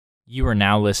You are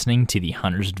now listening to the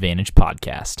Hunter's Advantage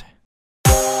podcast.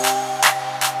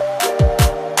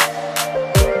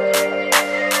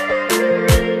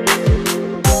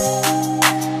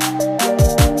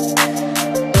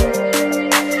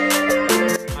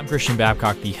 Christian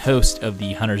Babcock, the host of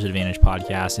the Hunter's Advantage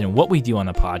podcast, and what we do on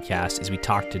the podcast is we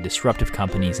talk to disruptive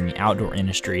companies in the outdoor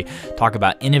industry, talk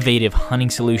about innovative hunting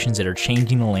solutions that are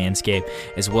changing the landscape,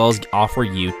 as well as offer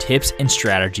you tips and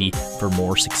strategy for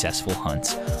more successful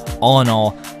hunts. All in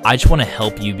all, I just want to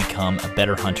help you become a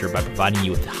better hunter by providing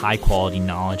you with high quality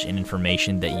knowledge and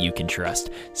information that you can trust.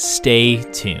 Stay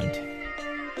tuned.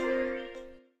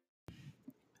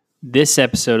 This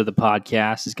episode of the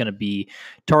podcast is going to be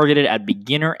targeted at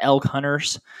beginner elk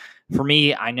hunters. For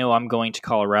me, I know I'm going to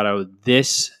Colorado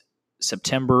this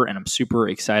September, and I'm super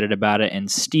excited about it. And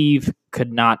Steve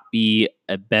could not be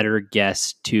a better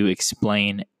guest to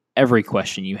explain every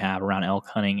question you have around elk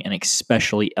hunting and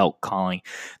especially elk calling.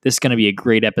 This is going to be a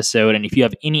great episode. And if you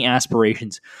have any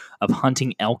aspirations of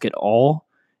hunting elk at all,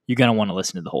 you're going to want to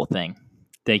listen to the whole thing.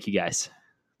 Thank you, guys.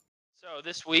 So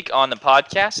this week on the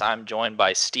podcast, I'm joined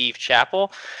by Steve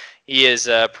Chappell. He is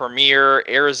a premier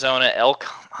Arizona elk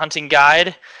hunting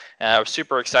guide. We're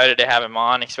super excited to have him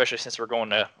on, especially since we're going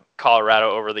to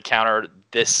Colorado over the counter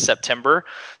this September.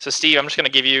 So Steve, I'm just going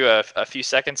to give you a few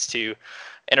seconds to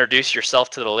introduce yourself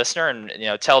to the listener and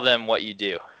tell them what you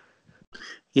do.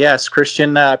 Yes,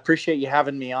 Christian, appreciate you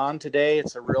having me on today.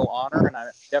 It's a real honor, and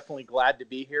I'm definitely glad to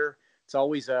be here. It's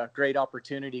always a great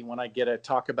opportunity when I get to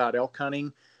talk about elk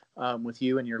hunting with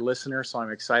you and your listeners, so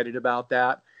I'm excited about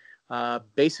that.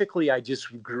 Basically, I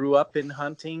just grew up in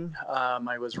hunting.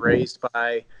 I was raised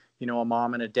by, a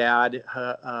mom and a dad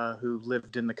who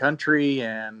lived in the country,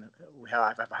 and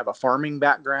I have a farming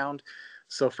background.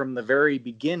 So from the very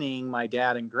beginning, my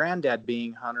dad and granddad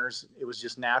being hunters, it was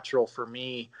just natural for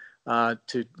me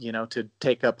to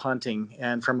take up hunting.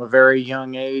 And from a very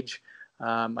young age,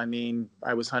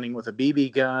 I was hunting with a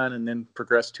BB gun and then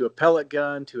progressed to a pellet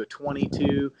gun, to a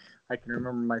 22. I can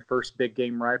remember my first big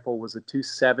game rifle was a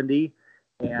 270.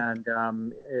 And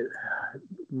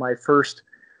my first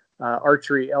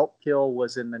archery elk kill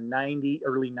was in the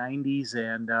early 90s.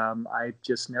 And I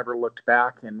just never looked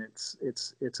back. And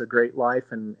it's a great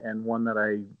life and one that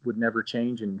I would never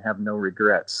change and have no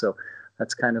regrets. So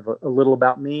that's kind of a little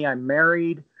about me. I'm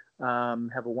married.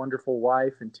 Have a wonderful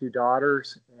wife and two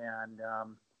daughters, and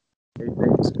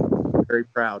they're very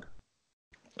proud.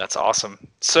 That's awesome.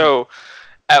 So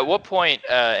at what point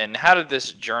and how did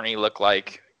this journey look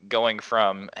like, going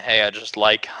from, hey, I just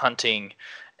like hunting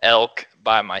elk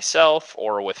by myself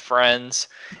or with friends,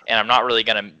 and I'm not really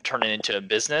going to turn it into a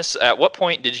business? At what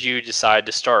point did you decide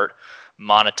to start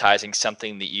monetizing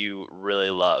something that you really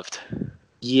loved?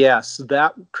 Yes,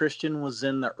 that, Christian, was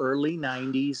in the early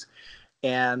 90s.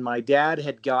 And my dad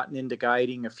had gotten into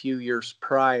guiding a few years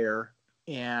prior,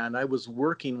 and I was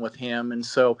working with him. And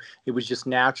so it was just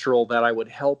natural that I would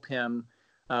help him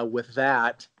with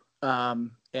that.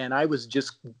 And I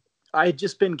had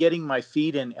just been getting my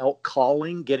feet in elk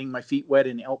calling, getting my feet wet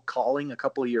in elk calling a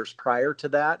couple of years prior to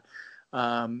that.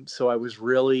 So I was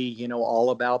really,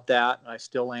 all about that. I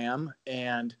still am.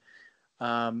 And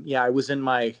I was in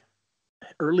my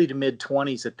early to mid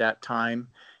 20s at that time.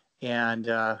 And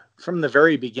from the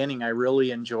very beginning, I really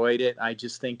enjoyed it. I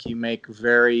just think you make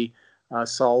very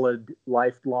solid,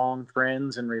 lifelong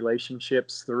friends and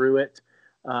relationships through it.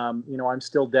 I'm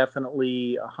still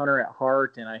definitely a hunter at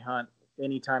heart, and I hunt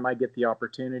anytime I get the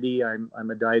opportunity. I'm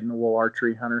a dyed-in-the-wool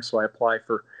archery hunter, so I apply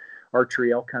for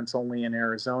archery elk hunts only in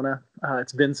Arizona.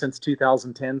 It's been since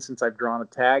 2010 since I've drawn a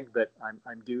tag, but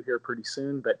I'm due here pretty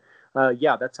soon. But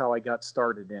that's how I got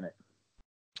started in it.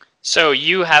 So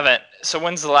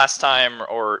when's the last time,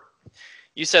 or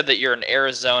you said that you're an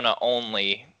Arizona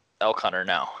only elk hunter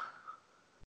now?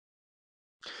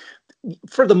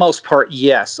 For the most part,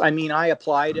 yes. I mean, I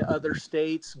apply to other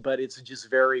states, but it's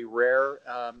just very rare.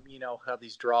 You know how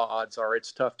these draw odds are.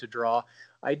 It's tough to draw.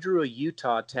 I drew a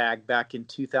Utah tag back in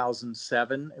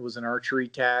 2007. It was an archery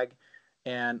tag,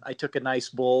 and I took a nice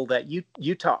bull. That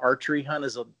Utah archery hunt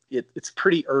it's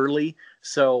pretty early,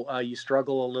 so you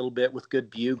struggle a little bit with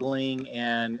good bugling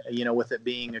and with it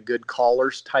being a good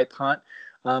callers type hunt.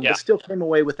 But still came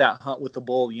away with that hunt with the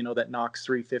bull, that knocks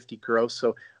 350 gross.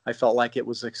 So I felt like it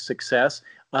was a success.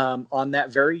 On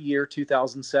that very year,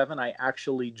 2007, I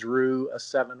actually drew a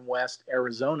 7 West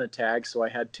Arizona tag. So I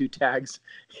had 2 tags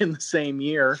in the same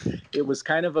year. It was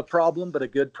kind of a problem, but a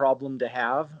good problem to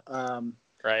have.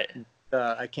 Right.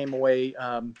 I came away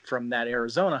from that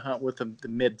Arizona hunt with the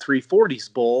mid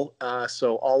 340s bull.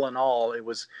 So all in all, it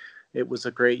was it was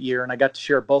a great year, and I got to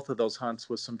share both of those hunts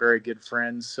with some very good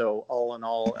friends. So all in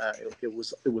all, it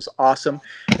was awesome.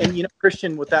 And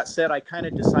Christian, with that said, I kind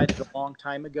of decided a long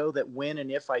time ago that when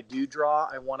and if I do draw,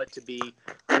 I want it to be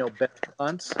best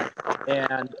hunts.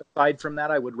 And aside from that,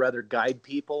 I would rather guide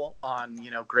people on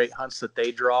great hunts that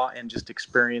they draw and just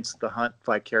experience the hunt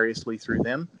vicariously through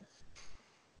them.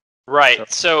 Right.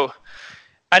 So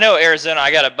I know Arizona.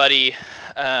 I got a buddy.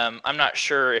 I'm not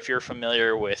sure if you're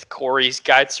familiar with Corey's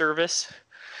Guide Service.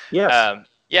 Yes.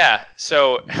 Yeah.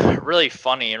 So really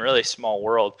funny and really small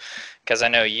world, because I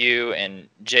know you and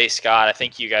Jay Scott. I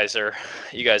think you guys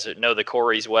know the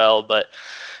Coreys well. But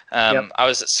Yep. I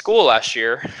was at school last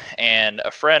year, and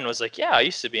a friend was like, "Yeah, I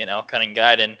used to be an elk hunting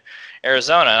guide in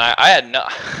Arizona." And I had no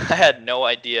I had no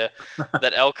idea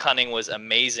that elk hunting was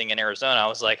amazing in Arizona. I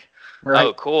was like, Right.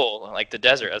 "Oh, cool! Like the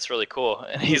desert. That's really cool."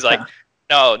 And he's Yeah. like,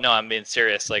 "No, no, I'm being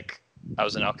serious. Like I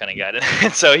was an elk hunting guide."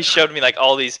 And so he showed me like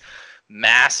all these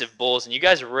massive bulls, and you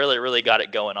guys really, really got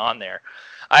it going on there.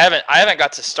 I haven't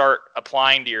got to start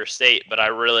applying to your state, but I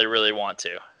really, really want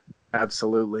to.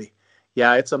 Absolutely.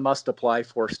 Yeah, it's a must apply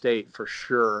for state for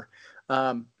sure.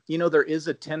 There is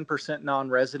a 10%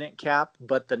 non-resident cap,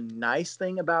 but the nice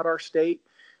thing about our state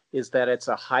is that it's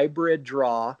a hybrid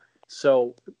draw.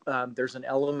 So there's an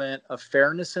element of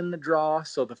fairness in the draw.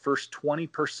 So the first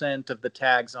 20% of the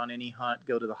tags on any hunt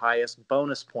go to the highest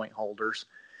bonus point holders,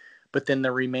 but then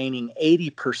the remaining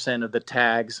 80% of the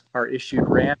tags are issued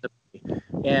randomly.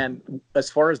 And as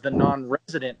far as the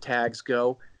non-resident tags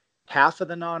go, half of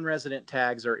the non-resident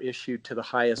tags are issued to the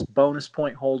highest bonus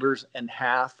point holders and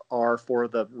half are for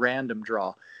the random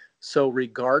draw. So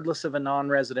regardless of a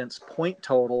non-resident's point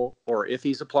total or if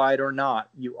he's applied or not,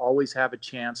 you always have a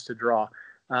chance to draw.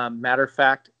 Matter of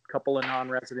fact, a couple of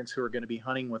non-residents who are going to be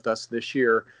hunting with us this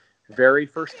year, very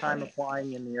first time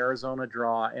applying in the Arizona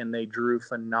draw, and they drew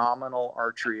phenomenal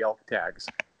archery elk tags.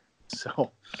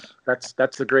 So that's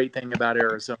the great thing about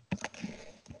Arizona.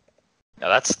 No,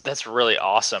 that's really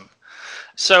awesome.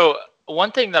 So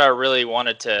one thing that I really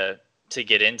wanted to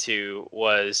get into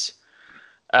was,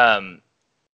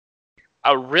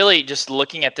 I really just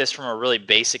looking at this from a really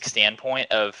basic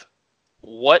standpoint of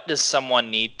what does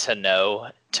someone need to know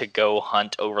to go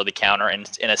hunt over the counter in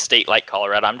a state like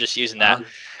Colorado. I'm just using that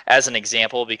as an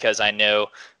example because I know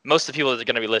most of the people that are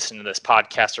going to be listening to this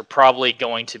podcast are probably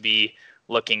going to be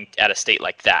looking at a state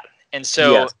like that. And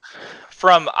so Yes.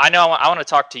 I want to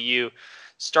talk to you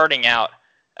starting out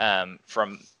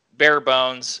from bare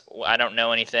bones. I don't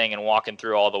know anything, and walking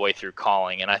through all the way through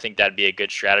calling. And I think that'd be a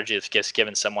good strategy of just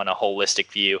giving someone a holistic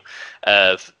view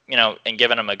of, and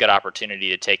giving them a good opportunity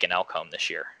to take an elk home this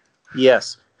year.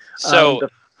 Yes. So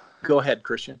go ahead,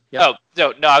 Christian. Yep.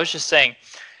 Oh, no, I was just saying,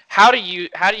 how do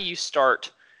you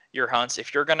start your hunts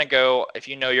if you're going to go, if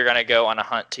you know you're going to go on a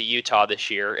hunt to Utah this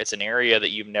year? It's an area that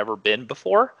you've never been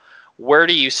before. Where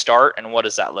do you start, and what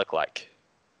does that look like?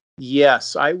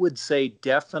 Yes, I would say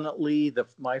definitely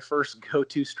my first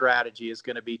go-to strategy is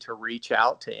going to be to reach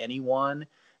out to anyone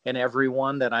and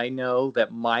everyone that I know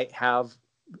that might have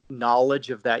knowledge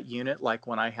of that unit. Like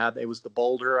when it was the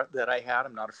Boulder that I had.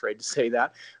 I'm not afraid to say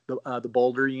that, the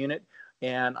Boulder unit.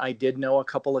 And I did know a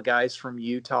couple of guys from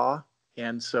Utah.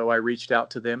 And so I reached out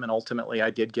to them, and ultimately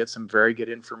I did get some very good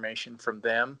information from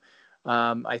them.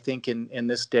 I think in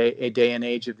this day and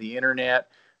age of the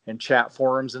internet and chat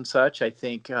forums and such, I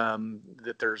think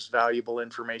that there's valuable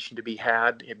information to be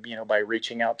had, by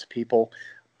reaching out to people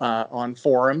on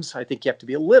forums. I think you have to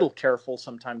be a little careful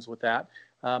sometimes with that,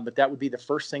 but that would be the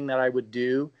first thing that I would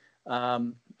do.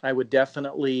 I would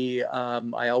definitely,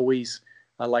 I always,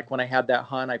 like when I had that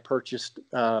hunt, I purchased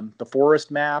the forest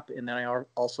map, and then I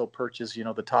also purchased,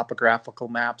 the topographical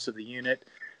maps of the unit,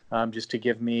 just to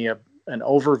give me an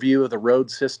overview of the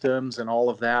road systems and all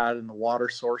of that, and the water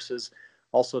sources.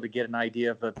 Also to get an idea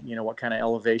of what kind of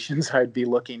elevations I'd be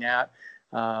looking at,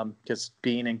 because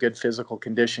being in good physical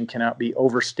condition cannot be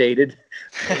overstated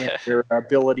in your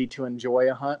ability to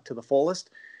enjoy a hunt to the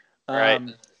fullest.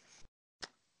 Right.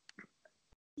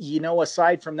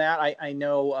 Aside from that, I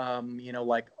know,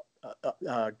 like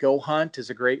Go Hunt is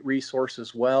a great resource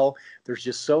as well. There's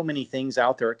just so many things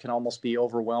out there. It can almost be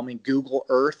overwhelming. Google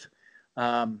Earth.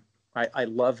 I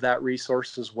love that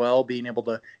resource as well, being able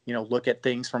to, look at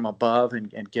things from above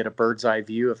and get a bird's eye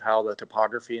view of how the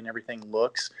topography and everything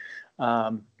looks.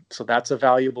 So that's a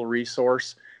valuable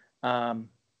resource. And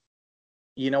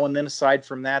then aside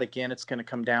from that, again, it's going to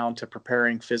come down to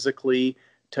preparing physically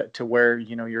to where,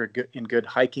 you're in good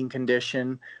hiking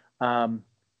condition.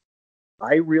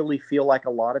 I really feel like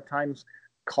a lot of times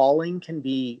calling can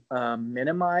be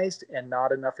minimized and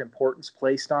not enough importance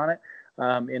placed on it.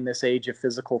 in this age of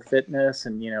physical fitness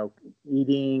and,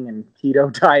 eating and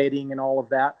keto dieting and all of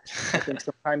that. I think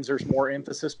sometimes there's more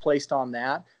emphasis placed on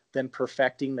that than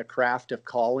perfecting the craft of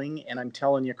calling. And I'm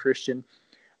telling you, Christian,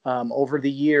 over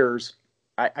the years,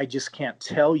 I just can't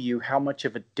tell you how much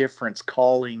of a difference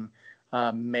calling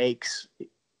makes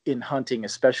in hunting,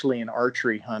 especially in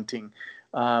archery hunting.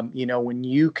 When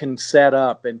you can set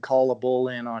up and call a bull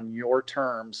in on your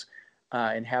terms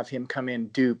and have him come in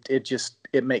duped,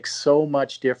 it makes so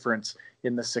much difference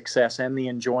in the success and the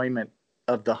enjoyment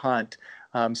of the hunt.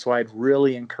 So I'd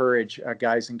really encourage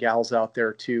guys and gals out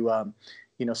there to,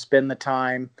 spend the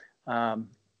time. I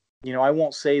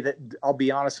won't say that, I'll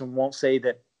be honest and won't say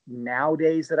that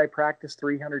nowadays that I practice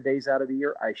 300 days out of the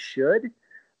year. I should,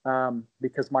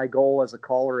 because my goal as a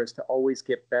caller is to always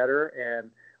get better and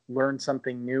learn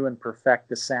something new and perfect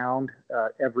the sound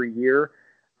every year.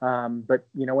 But,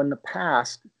 in the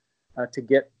past, to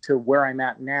get to where I'm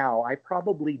at now, I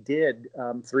probably did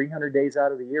 300 days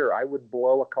out of the year. I would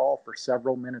blow a call for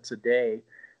several minutes a day.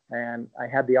 And I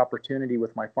had the opportunity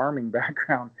with my farming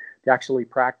background to actually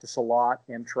practice a lot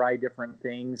and try different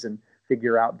things and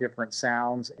figure out different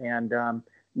sounds. And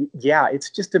it's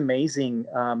just amazing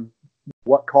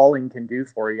what calling can do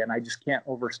for you. And I just can't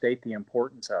overstate the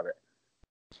importance of it.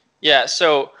 Yeah.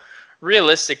 So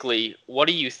realistically, what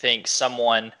do you think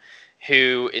someone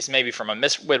who is maybe from a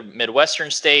Midwestern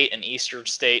state, an Eastern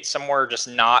state, somewhere just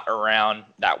not around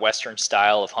that Western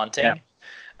style of hunting,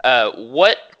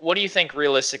 what do you think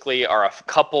realistically are a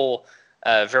couple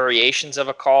variations of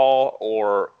a call,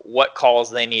 or what calls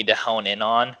they need to hone in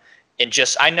on? And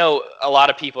I know a lot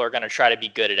of people are going to try to be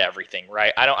good at everything,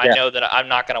 right? I know that I'm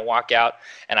not going to walk out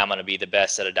and I'm going to be the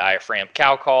best at a diaphragm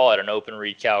cow call, at an open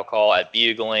reed cow call, at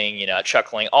bugling, at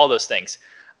chuckling, all those things.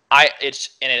 I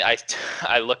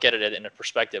look at it in a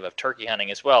perspective of turkey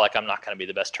hunting as well. Like, I'm not going to be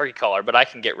the best turkey caller, but I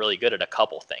can get really good at a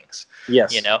couple things.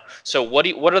 Yes. So what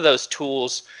are those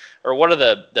tools, or what are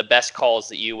the best calls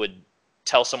that you would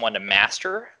tell someone to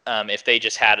master if they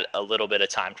just had a little bit of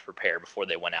time to prepare before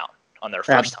they went out on their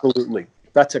first hunt? Absolutely.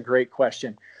 That's a great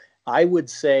question. I would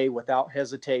say without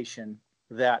hesitation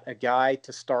that a guy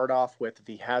to start off with, if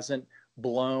he hasn't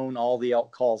blown all the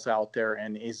elk calls out there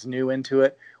and is new into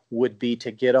it, would be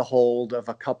to get a hold of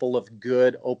a couple of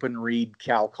good open reed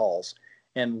cow calls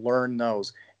and learn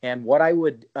those. And what I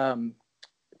would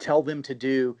tell them to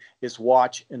do is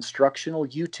watch instructional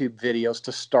YouTube videos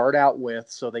to start out with,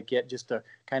 so they get just a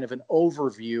kind of an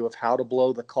overview of how to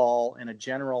blow the call and a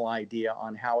general idea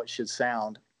on how it should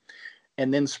sound.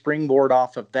 And then springboard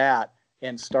off of that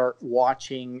and start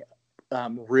watching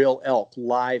real elk,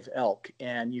 live elk.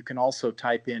 And you can also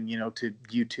type in, to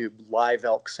YouTube, live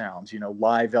elk sounds,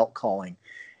 live elk calling.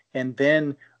 And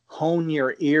then hone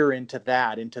your ear into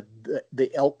that, into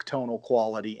the elk tonal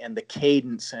quality and the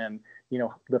cadence and,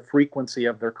 the frequency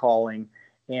of their calling.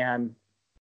 And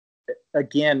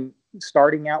again,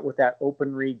 starting out with that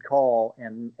open reed call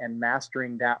and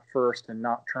mastering that first, and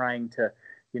not trying to,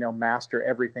 master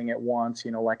everything at once,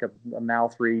 like a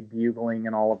mouth reed, bugling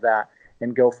and all of that,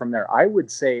 and go from there. I would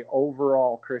say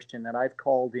overall, Christian, that I've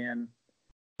called in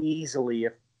easily,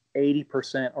 if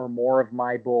 80% or more of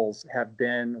my bulls have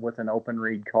been with an open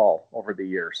reed call over the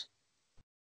years.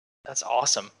 That's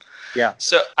awesome. Yeah.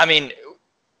 So,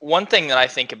 one thing that I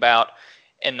think about,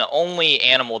 and the only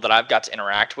animal that I've got to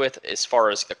interact with as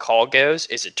far as the call goes,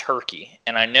 is a turkey.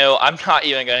 And I know I'm not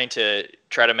even going to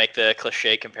try to make the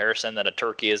cliche comparison that a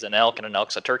turkey is an elk and an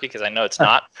elk's a turkey, because I know it's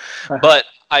not. But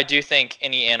I do think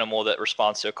any animal that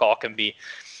responds to a call can be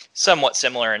somewhat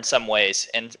similar in some ways.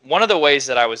 And one of the ways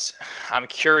that I'm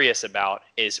curious about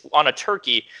is on a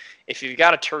turkey. If you've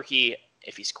got a turkey,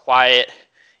 if he's quiet,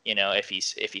 if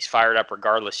he's fired up,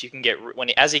 regardless, you can get,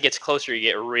 as he gets closer, you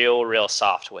get real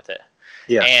soft with it.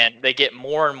 Yeah. And they get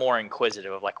more and more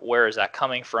inquisitive of, like, where is that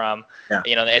coming from? Yeah.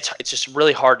 It's just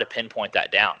really hard to pinpoint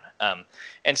that down.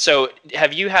 And so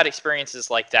have you had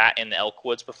experiences like that in the elk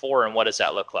woods before, and what does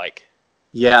that look like?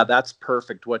 Yeah, that's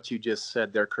perfect what you just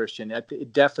said there, Christian.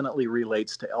 It definitely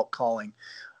relates to elk calling.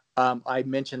 I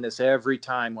mention this every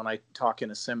time when I talk in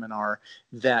a seminar,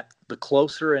 that the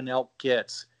closer an elk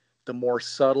gets, the more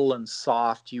subtle and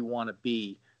soft you want to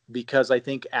be, because I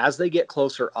think as they get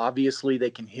closer, obviously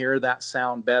they can hear that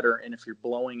sound better. And if you're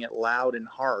blowing it loud and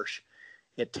harsh,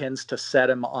 it tends to set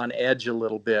them on edge a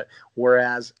little bit.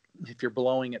 Whereas if you're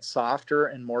blowing it softer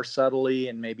and more subtly,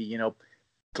 and maybe,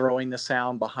 throwing the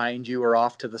sound behind you or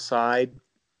off to the side,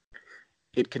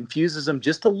 it confuses them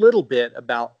just a little bit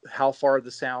about how far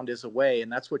the sound is away.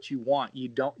 And that's what you want.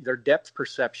 Their depth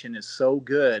perception is so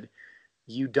good.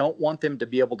 You don't want them to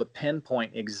be able to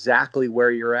pinpoint exactly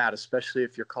where you're at, especially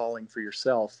if you're calling for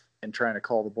yourself and trying to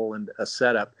call the bull in a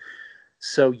setup.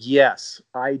 So yes,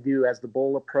 I do. As the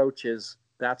bull approaches,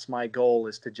 that's my goal,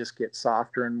 is to just get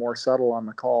softer and more subtle on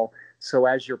the call. So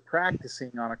as you're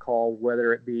practicing on a call,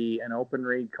 whether it be an open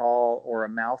reed call or a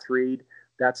mouth reed,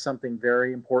 that's something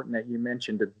very important that you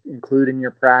mentioned to include in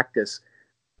your practice,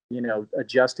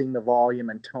 adjusting the volume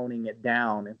and toning it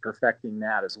down and perfecting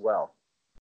that as well.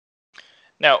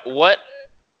 Now,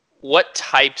 what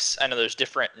types, I know there's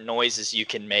different noises you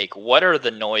can make. What are the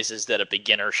noises that a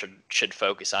beginner should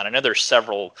focus on? I know there's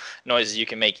several noises you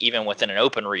can make even within an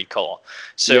open reed call.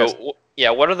 So yes. Yeah,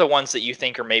 what are the ones that you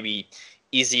think are maybe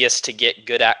easiest to get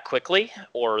good at quickly,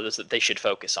 or that they should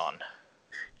focus on?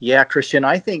 Yeah, Christian,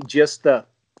 I think just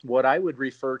what I would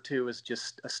refer to as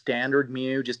just a standard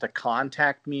mew, just a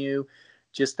contact mew,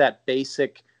 just that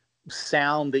basic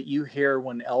sound that you hear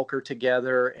when elk are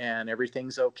together and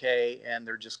everything's okay and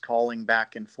they're just calling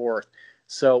back and forth.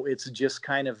 So it's just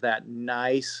kind of that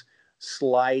nice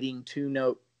sliding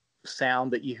 2-note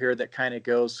sound that you hear that kind of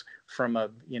goes from a,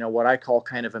 what I call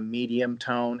kind of a medium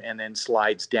tone and then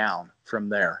slides down from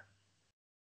there.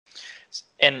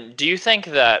 And do you think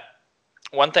that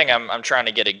one thing I'm trying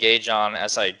to get a gauge on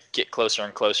as I get closer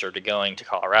and closer to going to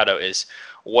Colorado is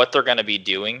what they're going to be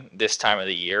doing this time of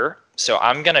the year. So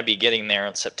I'm going to be getting there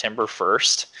on September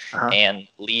 1st and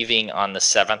leaving on the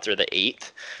 7th or the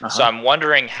 8th. So I'm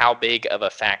wondering how big of a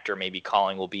factor maybe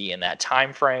calling will be in that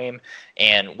time frame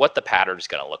and what the pattern is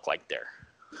going to look like there.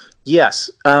 Yes.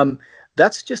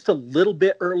 That's just a little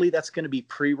bit early. That's going to be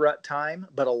pre-rut time,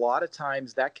 but a lot of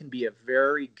times that can be a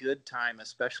very good time,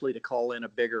 especially to call in a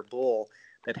bigger bull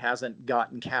that hasn't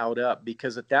gotten cowed up,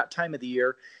 because at that time of the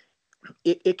year,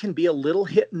 it can be a little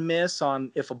hit and miss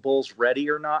on if a bull's ready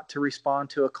or not to respond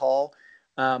to a call.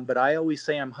 But I always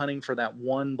say I'm hunting for that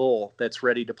one bull that's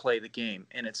ready to play the game.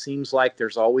 And it seems like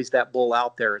there's always that bull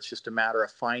out there. It's just a matter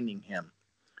of finding him.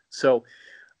 So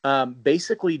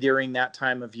basically during that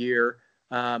time of year,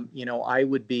 I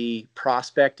would be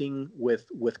prospecting with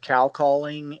cow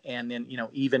calling, and then,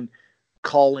 even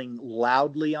calling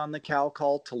loudly on the cow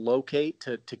call to locate,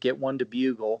 to get one to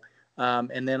bugle.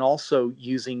 And then also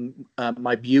using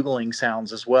my bugling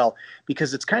sounds as well,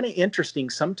 because it's kind of interesting.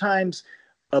 Sometimes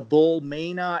a bull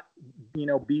may not,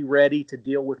 be ready to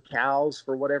deal with cows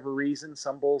for whatever reason.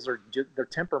 Some bulls their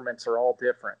temperaments are all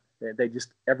different. They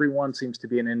just, everyone seems to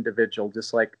be an individual,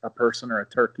 just like a person or a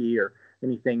turkey or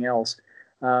anything else.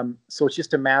 So it's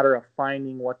just a matter of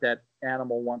finding what that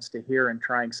animal wants to hear and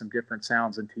trying some different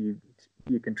sounds until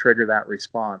you can trigger that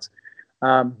response.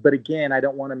 But again, I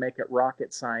don't want to make it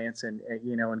rocket science and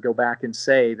go back and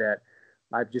say that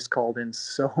I've just called in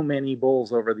so many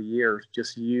bulls over the years,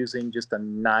 just using just a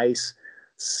nice,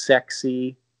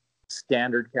 sexy,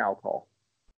 standard cow call.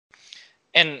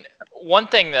 And one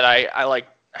thing that I like,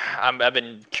 I've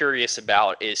been curious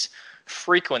about is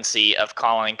frequency of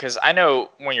calling, because I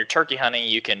know when you're turkey hunting,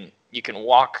 you can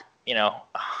walk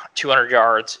 200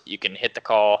 yards, you can hit the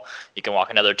call, you can walk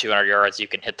another 200 yards, you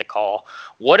can hit the call.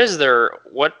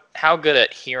 How good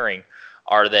at hearing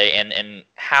are they, and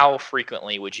how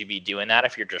frequently would you be doing that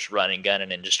if you're just running,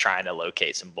 gunning, and just trying to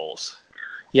locate some bulls?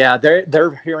 Yeah,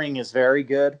 their hearing is very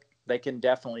good. They can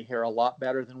definitely hear a lot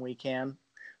better than we can.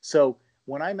 So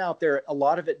when I'm out there, a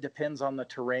lot of it depends on the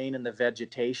terrain and the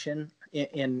vegetation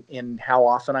in how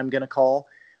often I'm going to call.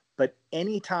 But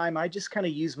anytime, I just kind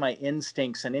of use my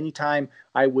instincts, and anytime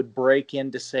I would break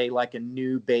into, say, like a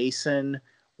new basin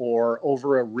or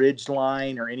over a ridge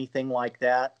line or anything like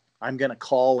that, I'm going to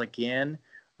call again.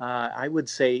 I would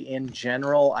say in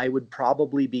general, I would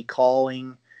probably be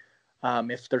calling,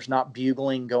 if there's not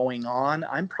bugling going on,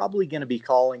 I'm probably going to be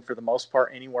calling for the most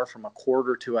part anywhere from a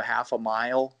quarter to a half a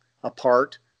mile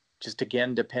apart, just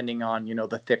again, depending on,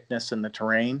 the thickness and the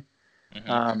terrain.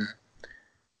 Mm-hmm.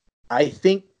 I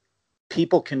think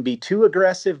people can be too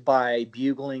aggressive by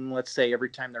bugling, let's say, every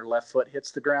time their left foot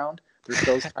hits the ground. There's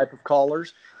those type of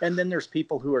callers. And then there's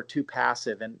people who are too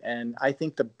passive. And I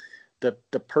think the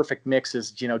perfect mix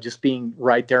is, just being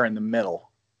right there in the middle.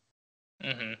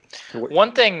 Mm-hmm.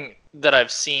 One thing that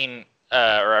I've seen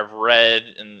or I've read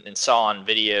and saw on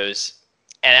videos,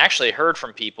 and actually heard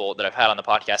from people that I've had on the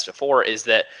podcast before, is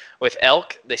that with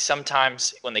elk, they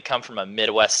sometimes, when they come from a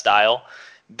Midwest style,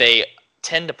 they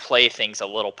tend to play things a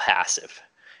little passive.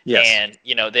 Yes. And,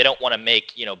 they don't want to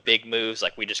make, big moves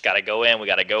like we just got to go in, we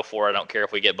got to go for it. I don't care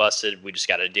if we get busted, we just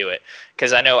got to do it.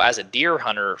 Because I know as a deer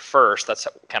hunter first, that's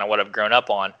kind of what I've grown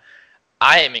up on.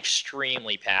 I am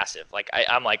extremely passive. Like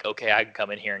I'm like, okay, I can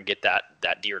come in here and get that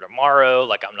deer tomorrow.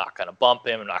 Like I'm not going to bump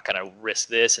him. I'm not going to risk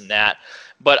this and that.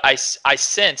 But I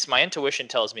sense, my intuition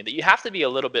tells me that you have to be a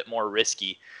little bit more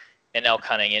risky in elk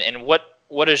hunting. And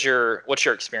what's your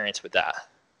experience with that?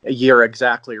 You're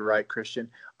exactly right, Christian.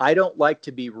 I don't like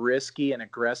to be risky and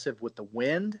aggressive with the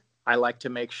wind. I like to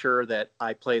make sure that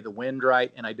I play the wind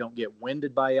right and I don't get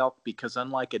winded by elk, because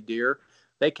unlike a deer,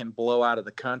 they can blow out of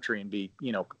the country and be,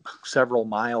 several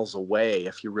miles away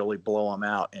if you really blow them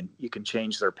out, and you can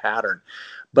change their pattern.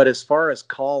 But as far as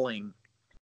calling,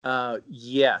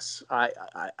 yes,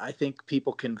 I think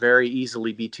people can very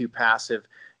easily be too passive.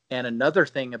 And another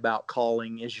thing about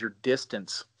calling is your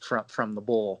distance from the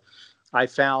bull. I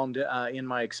found in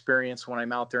my experience when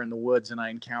I'm out there in the woods and I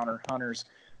encounter hunters,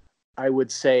 I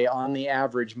would say on the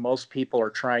average, most people are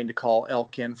trying to call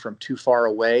elk in from too far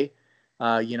away.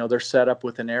 They're set up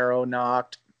with an arrow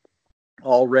nocked,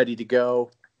 all ready to go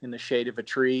in the shade of a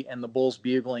tree, and the bull's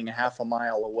bugling a half a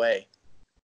mile away.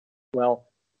 Well,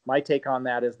 my take on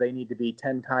that is they need to be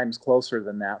 10 times closer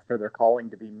than that for their calling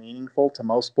to be meaningful to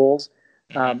most bulls.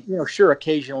 Sure,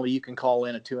 occasionally you can call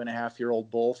in a 2.5-year-old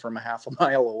bull from a half a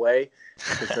mile away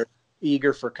because they're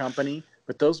eager for company.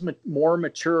 But those more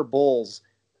mature bulls,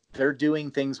 they're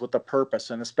doing things with a purpose,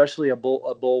 and especially a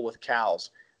bull with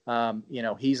cows.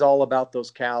 He's all about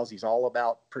those cows. He's all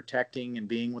about protecting and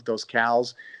being with those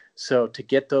cows. So to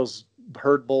get those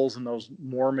herd bulls and those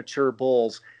more mature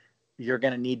bulls, you're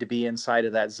going to need to be inside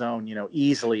of that zone,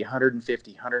 easily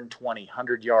 150, 120,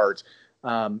 100 yards.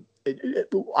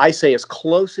 I say as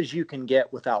close as you can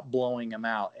get without blowing them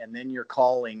out. And then your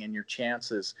calling and your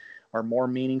chances are more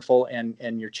meaningful,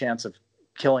 and your chance of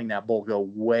killing that bull go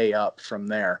way up from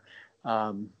there.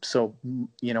 So,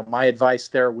 my advice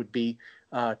there would be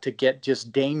to get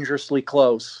just dangerously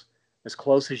close, as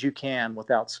close as you can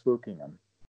without spooking them.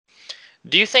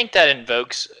 Do you think that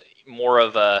invokes more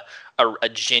of a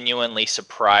genuinely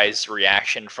surprised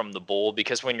reaction from the bull?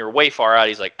 Because when you're way far out,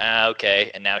 he's like,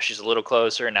 okay, and now she's a little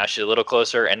closer, and now she's a little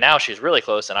closer, and now she's really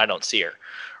close, and I don't see her,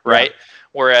 right? Yeah.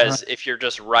 Whereas if you're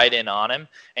just right in on him,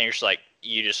 and you're just like,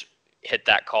 you just hit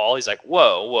that call, he's like,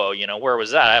 whoa, where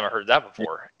was that? I haven't heard that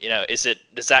before.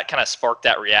 Does that kind of spark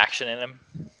that reaction in him?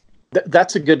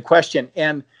 That's a good question.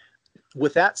 And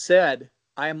with that said,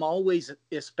 I'm always,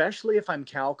 especially if I'm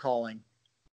cow calling,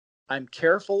 I'm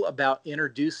careful about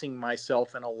introducing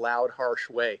myself in a loud, harsh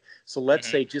way. So let's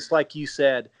say, just like you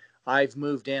said, I've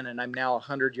moved in and I'm now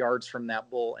 100 yards from that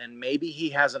bull, and maybe he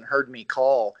hasn't heard me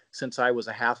call since I was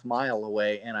a half mile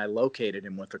away, and I located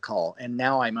him with a call, and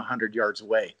now I'm 100 yards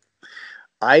away.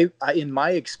 I in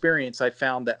my experience, I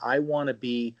found that I want to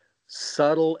be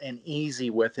subtle and easy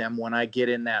with him when I get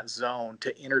in that zone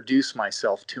to introduce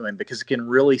myself to him, because it can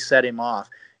really set him off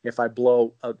if I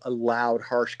blow a loud,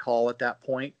 harsh call at that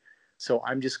point. So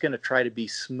I'm just going to try to be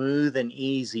smooth and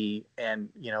easy. And,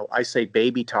 I say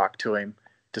baby talk to him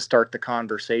to start the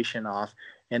conversation off.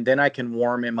 And then I can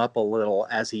warm him up a little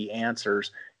as he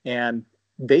answers. And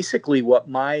basically what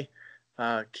my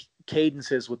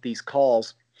cadence is with these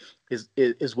calls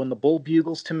is when the bull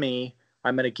bugles to me,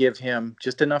 I'm going to give him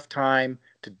just enough time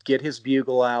to get his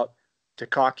bugle out, to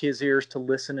cock his ears to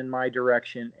listen in my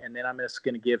direction. And then I'm just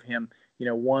going to give him,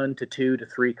 1 to 2 to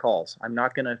 3 calls. I'm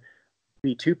not going to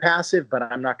be too passive, but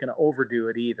I'm not going to overdo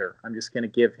it either. I'm just going to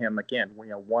give him, again,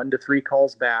 1 to 3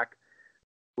 calls back,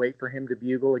 wait for him to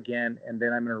bugle again, and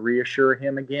then I'm going to reassure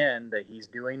him again that he's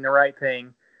doing the right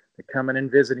thing, that coming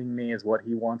and visiting me is what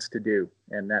he wants to do.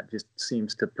 And that just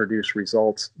seems to produce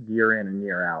results year in and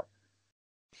year out.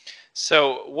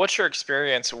 So what's your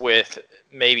experience with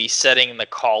maybe setting the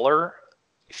caller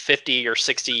 50 or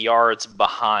 60 yards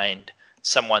behind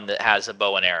someone that has a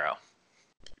bow and arrow?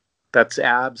 That's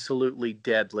absolutely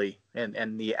deadly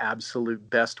and the absolute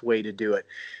best way to do it,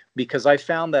 because I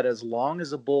found that as long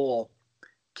as a bull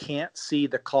can't see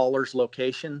the caller's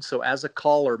location, so as a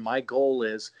caller, my goal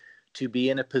is to be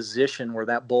in a position where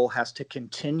that bull has to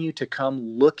continue to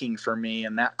come looking for me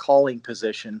in that calling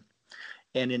position.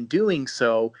 And in doing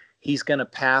so, he's going to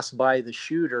pass by the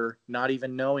shooter, not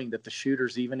even knowing that the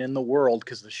shooter's even in the world,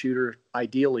 because the shooter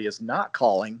ideally is not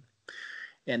calling.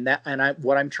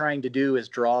 What I'm trying to do is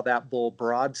draw that bull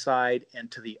broadside and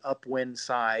to the upwind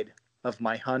side of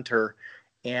my hunter.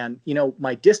 And,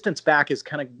 my distance back is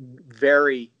kind of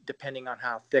vary depending on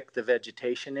how thick the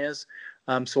vegetation is.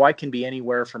 So I can be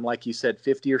anywhere from, like you said,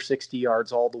 50 or 60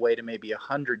 yards all the way to maybe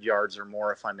 100 yards or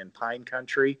more if I'm in pine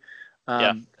country.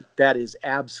 That is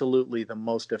absolutely the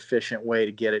most efficient way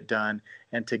to get it done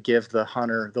and to give the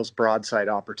hunter those broadside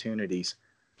opportunities.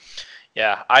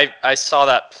 Yeah, I saw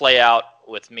that play out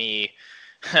with me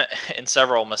in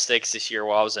several mistakes this year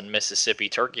while I was in Mississippi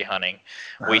turkey hunting.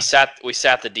 We sat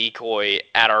the decoy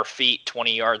at our feet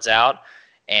 20 yards out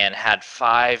and had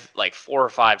 4 or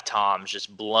 5 toms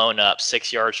just blown up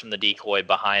 6 yards from the decoy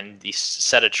behind these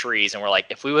set of trees. And we're like,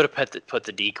 if we would have put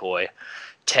the decoy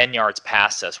 10 yards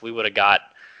past us, we would have got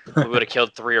we would have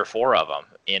killed 3 or 4 of them,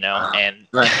 and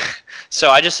Right. so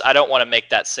I don't want to make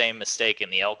that same mistake in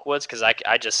the elk woods, because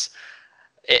I just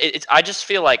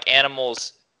feel like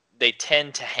animals, they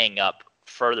tend to hang up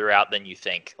further out than you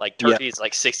think. Like Yeah. turkeys,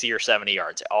 like 60 or 70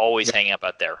 yards, always hang up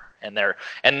out there, and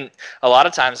a lot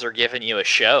of times they're giving you a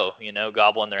show,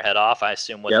 gobbling their head off. I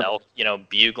assume with Yep. elk,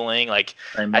 bugling. Like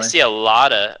Same I way. see a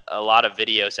lot of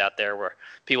videos out there where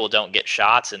people don't get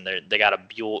shots, and they got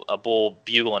a bull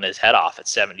bugling his head off at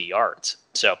 70 yards.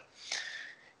 So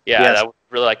yeah, Yes. I would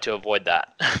really like to avoid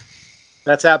that.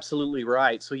 That's absolutely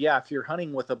right. So yeah, if you're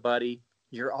hunting with a buddy,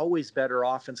 you're always better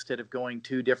off, instead of going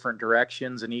 2 different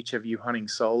directions and each of you hunting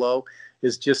solo,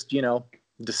 is just,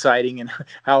 deciding, and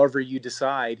however you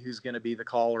decide who's going to be the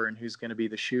caller and who's going to be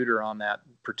the shooter on that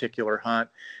particular hunt.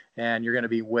 And you're going to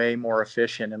be way more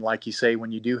efficient. And like you say,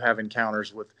 when you do have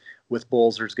encounters with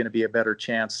bulls, there's going to be a better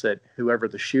chance that whoever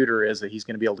the shooter is, that he's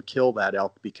going to be able to kill that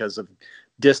elk because of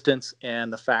distance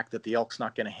and the fact that the elk's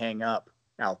not going to hang up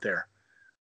out there.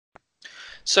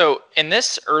 So in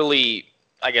this early,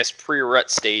 I guess,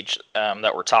 pre-rut stage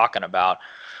that we're talking about,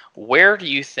 where do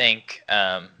you think,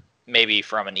 maybe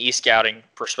from an e-scouting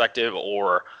perspective,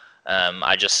 or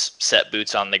I just set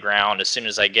boots on the ground as soon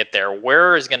as I get there,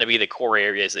 where is going to be the core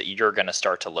areas that you're going to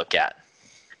start to look at?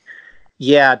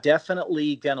 Yeah,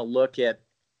 definitely going to look at,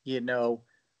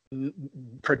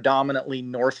 predominantly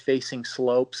north-facing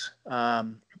slopes,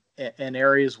 and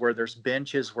areas where there's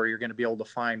benches where you're going to be able to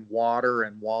find water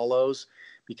and wallows,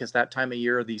 because that time of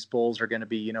year, these bulls are going to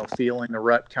be, feeling the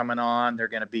rut coming on. They're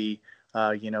going to be,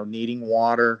 needing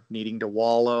water, needing to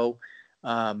wallow.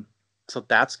 So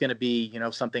that's going to be,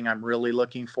 something I'm really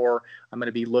looking for. I'm going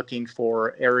to be looking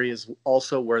for areas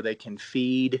also where they can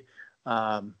feed.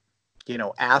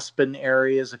 Aspen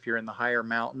areas, if you're in the higher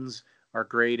mountains, are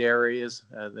great areas.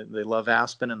 They love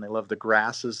aspen, and they love the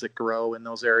grasses that grow in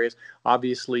those areas.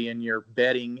 Obviously, in your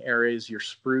bedding areas, your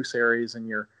spruce areas, and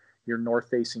your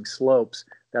north-facing slopes,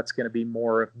 that's going to be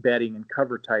more of bedding and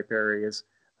cover type areas.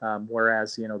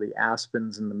 Whereas, the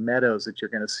aspens and the meadows that you're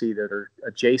going to see that are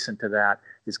adjacent to that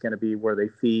is going to be where they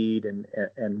feed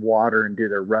and water and do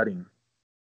their rutting.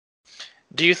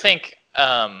 Do you think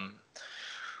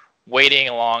waiting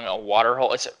along a water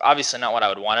hole, it's obviously not what I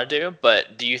would want to do,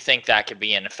 but do you think that could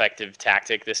be an effective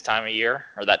tactic this time of year,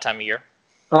 or that time of year?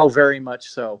 Oh, very much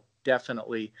so.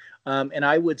 Definitely. And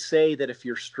I would say that if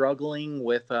you're struggling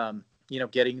with,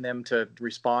 getting them to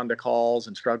respond to calls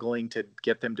and struggling to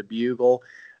get them to bugle,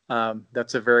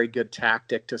 that's a very good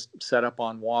tactic to set up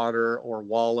on water or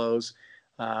wallows.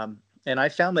 And I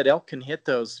found that elk can hit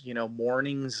those,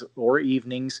 mornings or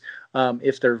evenings.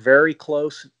 If they're very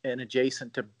close and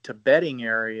adjacent to bedding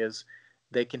areas,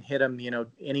 they can hit them,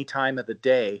 any time of the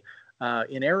day.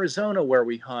 In Arizona, where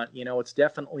we hunt, it's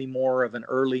definitely more of an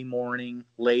early morning,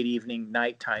 late evening,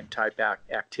 nighttime type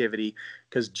activity,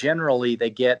 because generally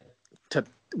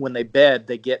when they bed,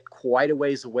 they get quite a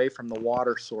ways away from the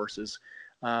water sources.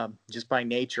 Just by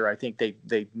nature, I think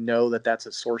they know that that's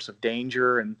a source of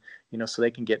danger, and so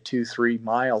they can get 2-3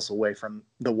 miles away from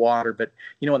the water. But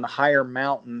in the higher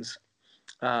mountains,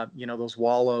 those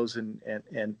wallows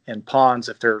and ponds,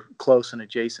 if they're close and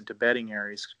adjacent to bedding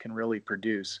areas, can really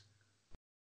produce.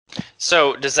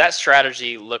 So does that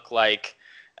strategy look like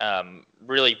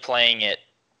really playing it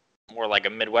more like a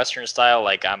Midwestern style?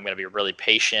 Like, I'm going to be really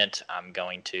patient. I'm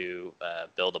going to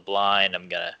build a blind. I'm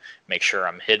going to make sure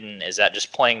I'm hidden. Is that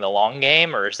just playing the long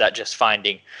game, or is that just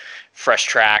finding fresh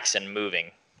tracks and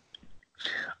moving?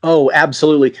 Oh,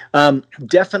 absolutely.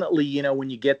 Definitely, when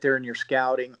you get there and you're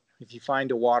scouting, if you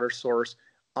find a water source,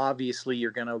 obviously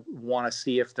you're going to want to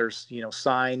see if there's,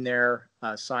 sign there,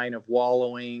 sign of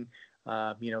wallowing,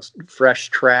 fresh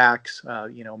tracks,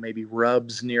 maybe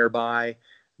rubs nearby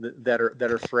that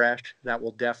are fresh. That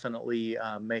will definitely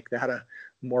make that a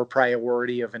more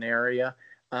priority of an area.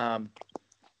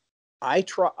 I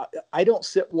don't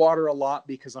sit water a lot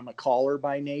because I'm a caller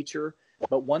by nature,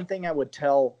 but one thing I would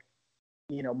tell,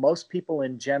 most people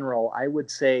in general, I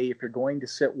would say, if you're going to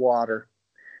sit water,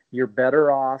 you're better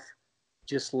off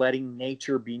just letting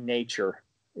nature be nature,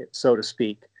 so to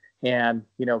speak, and,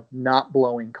 not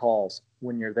blowing calls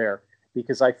when you're there,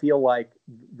 because I feel like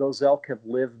those elk have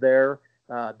lived there.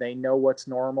 They know what's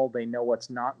normal. They know what's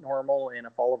not normal. And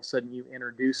if all of a sudden you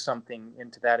introduce something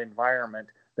into that environment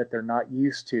that they're not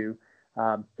used to,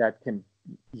 that can,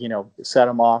 set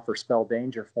them off or spell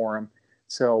danger for them.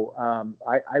 So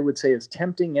I would say, as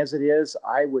tempting as it is,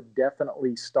 I would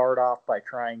definitely start off by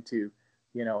trying to,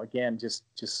 again,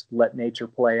 just let nature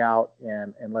play out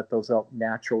and let those elk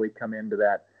naturally come into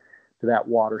that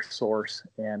water source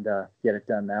and get it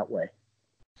done that way.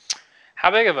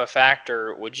 How big of a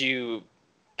factor would you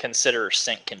consider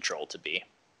scent control to be?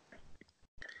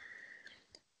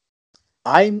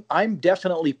 I'm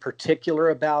definitely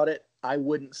particular about it. I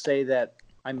wouldn't say that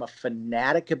I'm a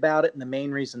fanatic about it. And the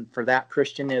main reason for that,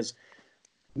 Christian, is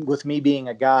with me being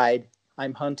a guide,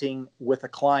 I'm hunting with a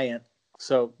client.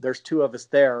 So there's two of us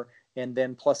there. And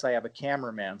then plus I have a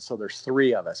cameraman. So there's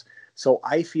three of us. So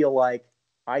I feel like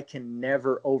I can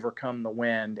never overcome the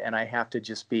wind, and I have to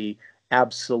just be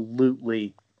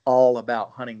absolutely all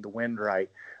about hunting the wind right.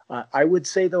 I would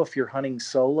say, though, if you're hunting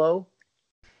solo,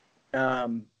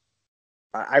 um,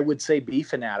 I would say be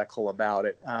fanatical about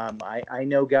it. I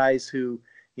know guys who,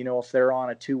 if they're on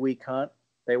a 2-week hunt,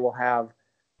 they will have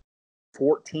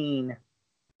 14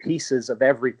 pieces of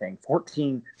everything,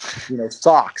 14,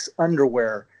 socks,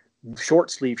 underwear,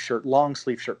 short sleeve shirt, long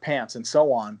sleeve shirt, pants, and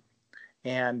so on.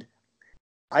 And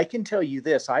I can tell you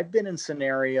this, I've been in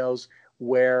scenarios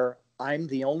where I'm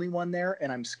the only one there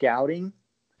and I'm scouting,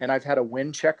 and I've had a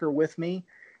wind checker with me,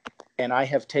 and I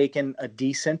have taken a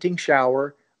descenting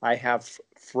shower. I have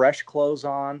fresh clothes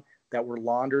on that were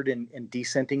laundered in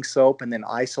descenting soap and then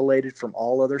isolated from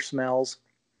all other smells.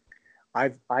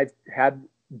 I've had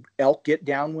elk get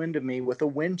downwind of me with a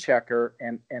wind checker,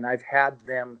 and I've had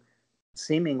them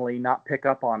seemingly not pick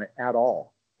up on it at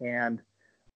all. And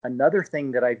another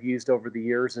thing that I've used over the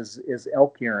years is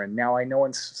elk urine. Now, I know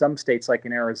in some states, like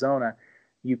in Arizona,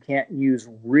 you can't use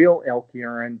real elk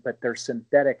urine, but there's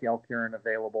synthetic elk urine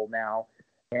available now.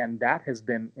 And that has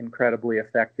been incredibly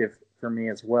effective for me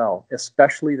as well,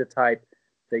 especially the type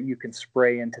that you can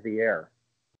spray into the air.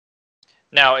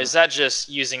 Now, is that just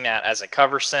using that as a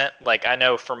cover scent? Like, I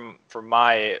know from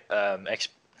my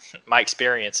my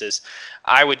experiences,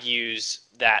 I would use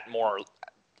that more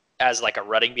as like a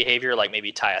rutting behavior, like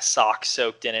maybe tie a sock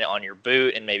soaked in it on your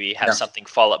boot and maybe have something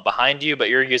fall up behind you, but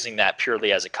you're using that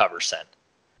purely as a cover scent.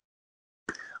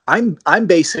 I'm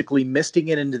basically misting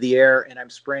it into the air, and I'm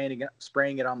spraying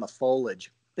it on the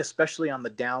foliage, especially on the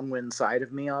downwind side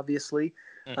of me, obviously.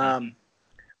 Mm-hmm.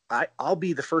 I'll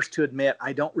be the first to admit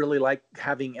I don't really like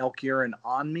having elk urine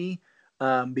on me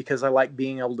because I like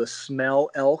being able to smell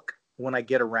elk when I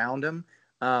get around them.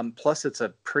 Plus, it's a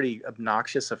pretty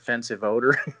obnoxious, offensive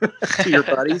odor to your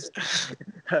buddies.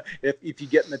 If you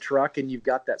get in the truck and you've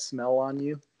got that smell on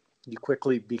you, you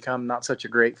quickly become not such a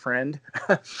great friend.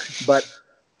 But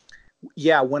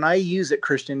yeah, when I use it,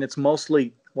 Christian, it's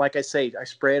mostly, like I say, I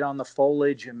spray it on the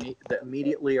foliage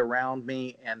immediately around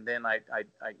me, and then I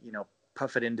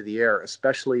puff it into the air,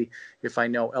 especially if I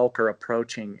know elk are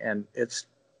approaching, and it's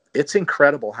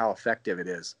incredible how effective it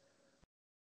is.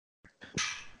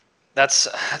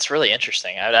 That's really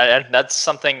interesting. That's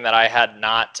something that I had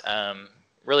not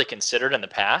really considered in the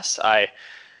past.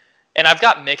 And I've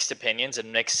got mixed opinions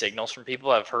and mixed signals from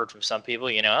people. I've heard from some people,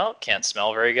 elk can't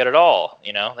smell very good at all.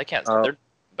 They can't. They're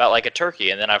about like a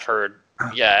turkey. And then I've heard,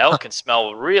 elk can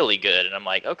smell really good. And I'm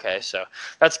like, okay, so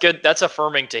that's good. That's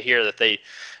affirming to hear that they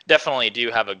definitely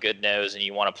do have a good nose, and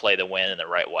you want to play the wind in the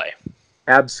right way.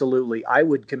 Absolutely. I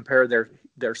would compare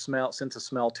their sense of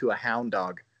smell to a hound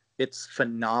dog. It's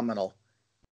phenomenal.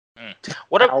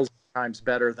 What 1,000 times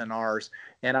better than ours.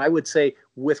 And I would say,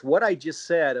 with what I just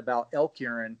said about elk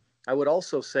urine, I would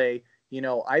also say,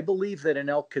 I believe that an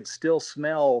elk could still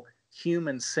smell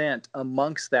human scent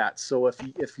amongst that. So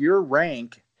if you're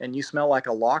rank and you smell like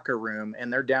a locker room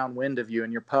and they're downwind of you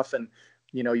and you're puffing,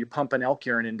 you're pumping elk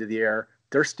urine into the air,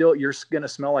 you're going to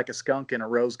smell like a skunk in a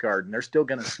rose garden. They're still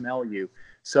going to smell you.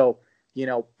 So,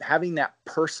 having that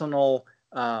personal,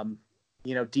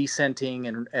 descenting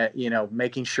and,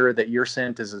 making sure that your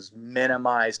scent is as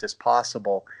minimized as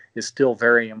possible is still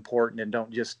very important. And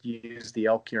don't just use the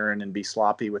elk urine and be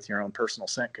sloppy with your own personal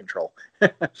scent control.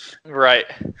 Right.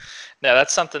 No,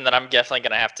 that's something that I'm definitely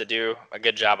going to have to do a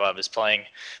good job of, is playing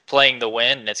the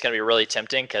wind. And it's going to be really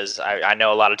tempting because I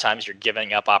know a lot of times you're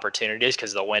giving up opportunities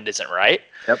because the wind isn't right.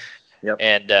 Yep.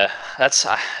 And it's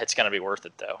going to be worth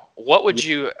it though. What would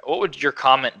your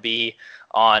comment be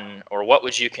on, or what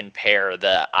would you compare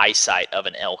the eyesight of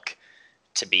an elk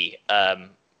to be?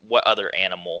 What other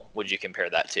animal would you compare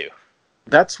that to?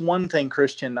 That's one thing,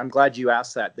 Christian. I'm glad you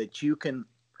asked that you can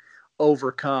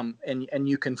overcome and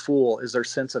you can fool, is their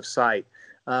sense of sight.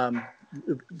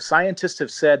 Scientists have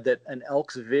said that an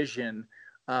elk's vision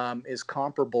is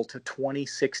comparable to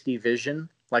 20/60 vision,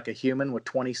 like a human with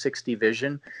 20/60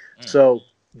 vision. So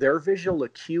their visual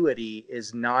acuity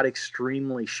is not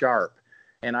extremely sharp.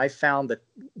 And I found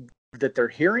that their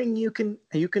hearing you can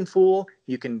fool.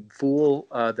 You can fool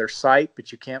their sight,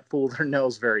 but you can't fool their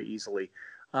nose very easily.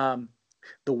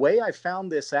 The way I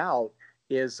found this out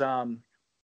is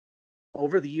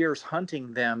over the years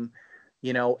hunting them,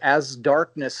 as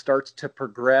darkness starts to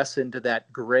progress into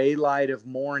that gray light of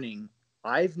morning,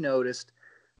 I've noticed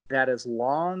that as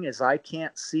long as I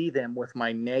can't see them with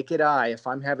my naked eye, if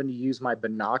I'm having to use my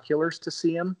binoculars to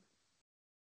see them,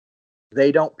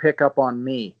 they don't pick up on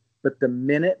me. But the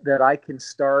minute that I can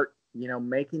start,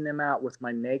 making them out with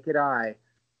my naked eye,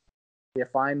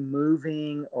 if I'm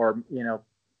moving or,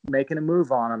 making a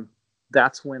move on them,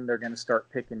 that's when they're going to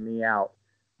start picking me out.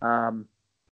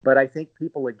 But I think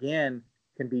people, again,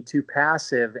 can be too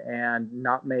passive and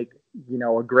not make,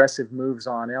 aggressive moves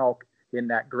on elk in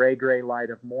that gray light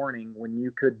of morning when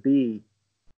you could be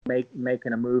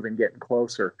making a move and getting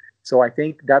closer. So I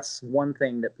think that's one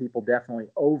thing that people definitely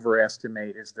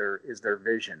overestimate is their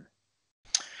vision.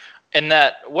 And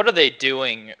what are they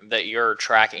doing that you're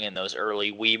tracking in those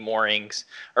early wee mornings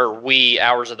or wee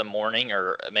hours of the morning,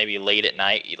 or maybe late at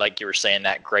night, like you were saying,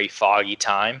 that gray foggy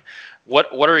time? How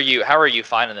are you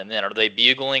finding them then? Are they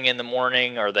bugling in the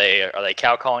morning? Are they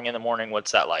cow calling in the morning?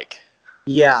 What's that like?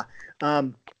 Yeah.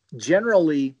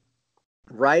 Generally,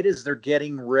 right as they're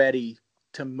getting ready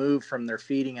to move from their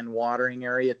feeding and watering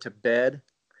area to bed,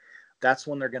 that's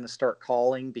when they're going to start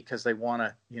calling, because they want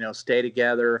to, stay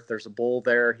together. If there's a bull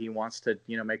there, he wants to,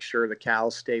 make sure the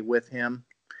cows stay with him.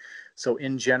 So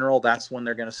in general, that's when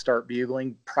they're going to start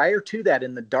bugling. Prior to that,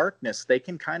 in the darkness, they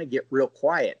can kind of get real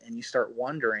quiet and you start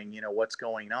wondering, what's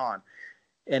going on.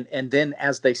 And then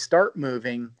as they start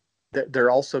moving, they're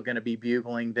also going to be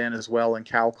bugling then as well and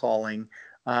cow calling.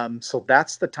 So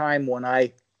that's the time when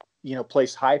I,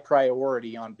 place high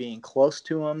priority on being close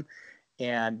to them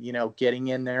and, getting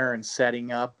in there and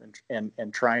setting up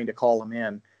and trying to call them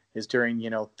in is during,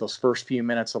 those first few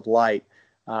minutes of light.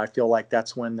 I feel like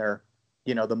that's when they're,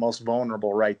 the most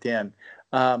vulnerable right then.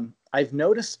 I've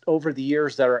noticed over the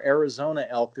years that our Arizona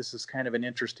elk, this is kind of an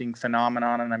interesting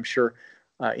phenomenon, and I'm sure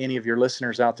any of your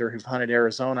listeners out there who've hunted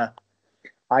Arizona,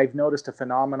 I've noticed a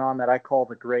phenomenon that I call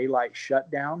the gray light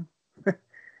shutdown.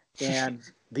 And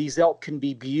these elk can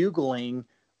be bugling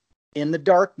in the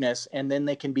darkness, and then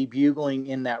they can be bugling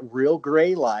in that real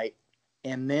gray light.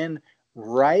 And then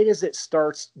right as it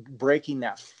starts breaking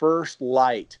that first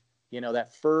light,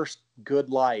 that first good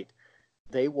light,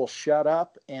 they will shut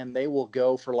up and they will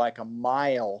go for like a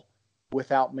mile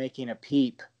without making a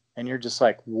peep. And you're just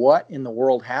like, what in the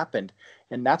world happened?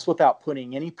 And that's without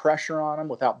putting any pressure on them,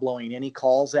 without blowing any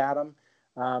calls at them.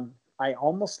 I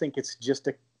almost think it's just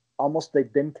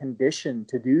they've been conditioned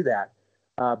to do that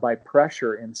by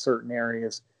pressure in certain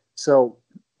areas. So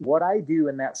what I do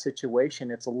in that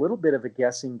situation, it's a little bit of a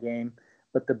guessing game,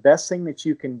 but the best thing that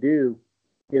you can do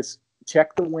is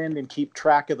check the wind and keep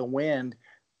track of the wind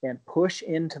and push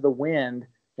into the wind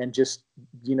and just,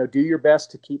 do your best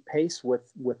to keep pace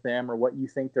with them or what you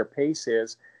think their pace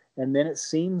is. And then it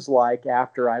seems like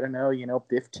after,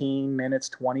 15 minutes,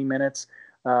 20 minutes,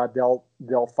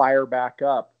 they'll fire back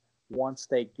up once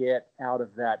they get out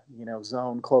of that,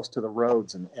 zone close to the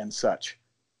roads and such.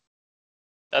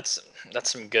 That's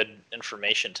some good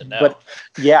information to know. But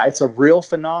yeah, it's a real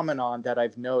phenomenon that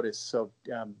I've noticed. So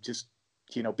just,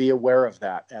 be aware of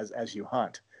that as you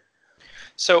hunt.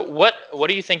 So what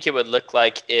do you think it would look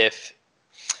like if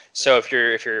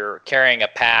you're carrying a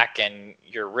pack and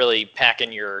you're really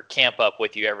packing your camp up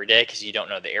with you every day because you don't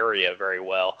know the area very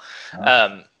well?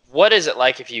 What is it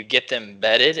like if you get them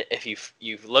bedded? If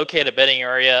you've located a bedding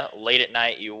area late at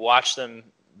night, you watch them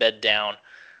bed down.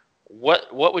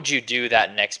 What would you do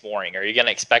that next morning? Are you going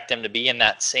to expect them to be in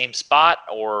that same spot,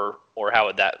 or how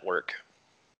would that work?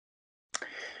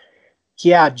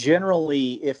 Yeah,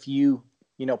 generally, if you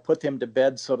put them to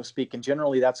bed, so to speak, and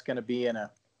generally that's going to be in a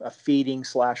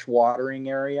feeding/watering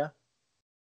area.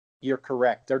 You're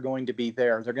correct. They're going to be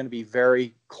there. They're going to be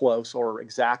very close or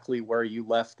exactly where you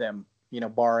left them,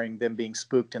 barring them being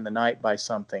spooked in the night by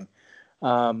something.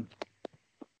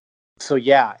 So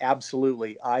yeah,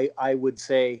 absolutely. I would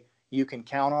say you can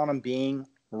count on them being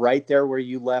right there where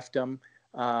you left them.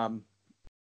 My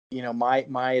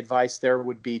advice there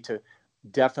would be to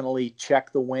definitely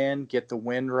check the wind, get the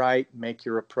wind right, make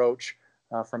your approach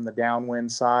from the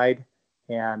downwind side,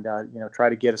 and try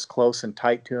to get as close and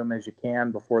tight to them as you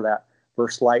can before that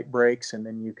first light breaks, and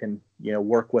then you can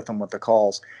work with them with the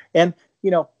calls. And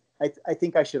I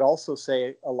think I should also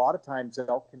say a lot of times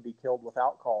elk can be killed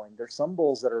without calling. There's some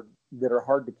bulls that are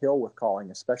hard to kill with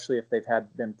calling, especially if they've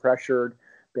been pressured,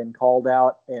 been called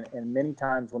out, and many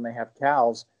times when they have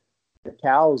cows, the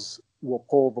cows will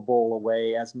pull the bull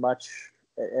away as much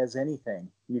as anything.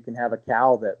 You can have a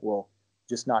cow that will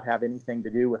just not have anything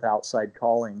to do with outside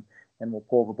calling and will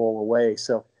pull the bull away.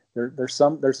 So there's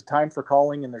a time for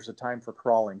calling and there's a time for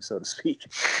crawling, so to speak.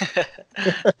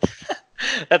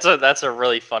 That's a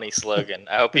really funny slogan.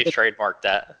 I hope you trademarked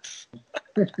that.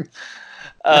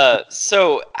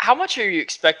 So how much are you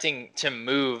expecting to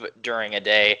move during a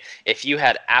day if you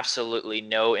had absolutely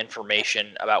no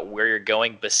information about where you're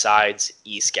going besides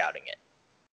e-scouting it?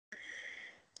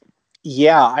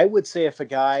 Yeah, I would say if a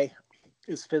guy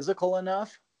is physical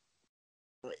enough,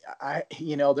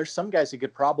 there's some guys who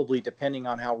could probably, depending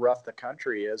on how rough the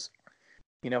country is,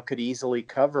 could easily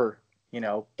cover,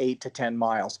 8 to 10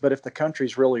 miles. But if the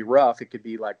country's really rough, it could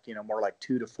be like, more like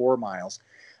 2 to 4 miles.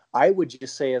 I would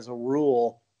just say as a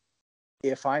rule,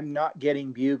 if I'm not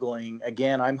getting bugling,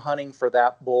 again, I'm hunting for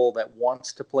that bull that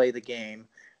wants to play the game,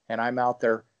 and I'm out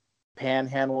there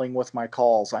panhandling with my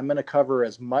calls. I'm going to cover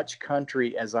as much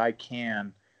country as I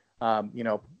can, um, you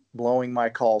know, blowing my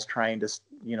calls, trying to,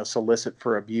 solicit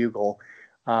for a bugle.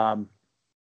 Um,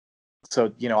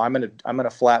 I'm gonna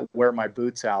flat wear my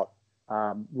boots out,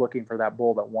 looking for that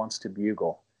bull that wants to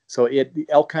bugle. So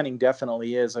elk hunting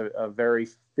definitely is a very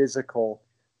physical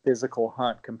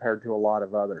hunt compared to a lot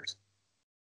of others.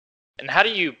 And how do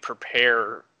you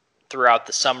prepare throughout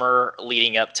the summer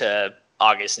leading up to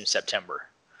August and September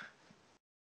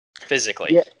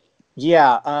physically? Yeah,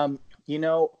 yeah.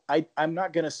 I'm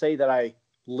not going to say that I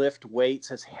lift weights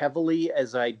as heavily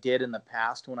as I did in the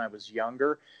past when I was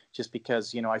younger, just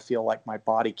because, I feel like my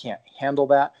body can't handle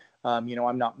that. I'm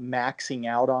not maxing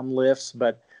out on lifts,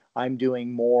 but I'm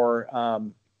doing more,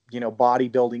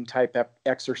 bodybuilding type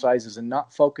exercises and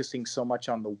not focusing so much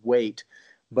on the weight,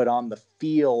 but on the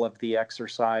feel of the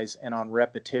exercise and on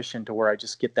repetition to where I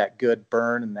just get that good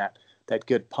burn and that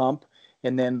good pump.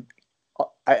 And then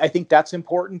I think that's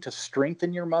important to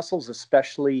strengthen your muscles,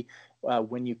 especially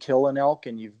when you kill an elk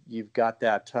and you've got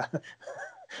that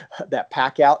that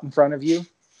pack out in front of you.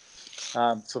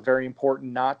 So very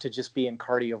important not to just be in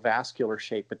cardiovascular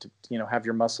shape, but to have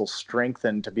your muscles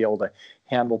strengthened to be able to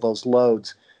handle those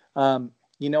loads. And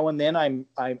then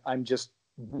I'm just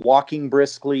walking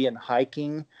briskly and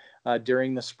hiking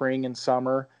during the spring and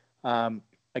summer.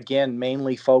 Again,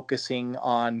 mainly focusing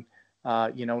on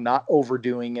not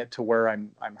overdoing it to where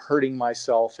I'm hurting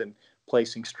myself and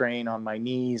placing strain on my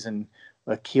knees and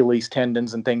Achilles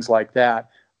tendons and things like that.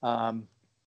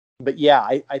 But yeah,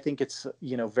 I think it's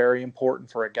very important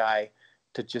for a guy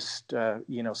to just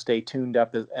stay tuned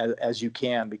up as you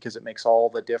can, because it makes all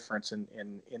the difference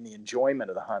in the enjoyment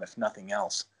of the hunt, if nothing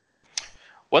else.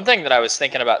 One thing that I was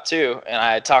thinking about too, and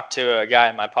I talked to a guy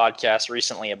in my podcast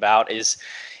recently about, is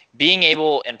being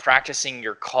able and practicing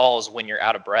your calls when you're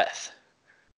out of breath.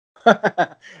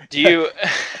 Do you?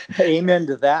 Amen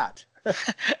to that.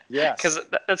 Yes. Because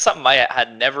that's something I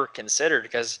had never considered.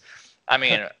 Because, I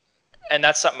mean, and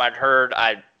that's something I'd heard.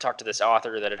 I talked to this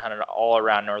author that had hunted all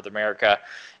around North America,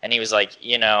 and he was like,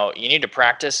 you need to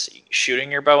practice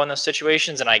shooting your bow in those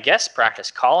situations, and I guess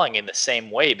practice calling in the same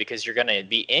way, because you're going to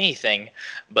be anything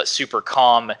but super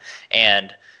calm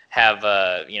and have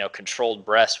controlled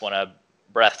breaths when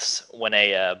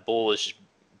a bull is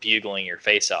bugling your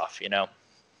face off.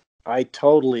 I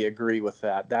totally agree with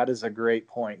that. That is a great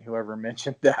point. Whoever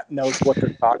mentioned that knows what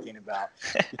they're talking about,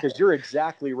 because you're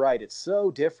exactly right. It's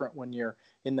so different when you're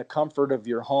in the comfort of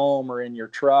your home or in your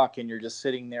truck and you're just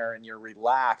sitting there and you're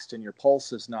relaxed and your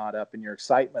pulse is not up and your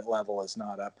excitement level is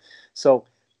not up. So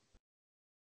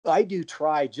I do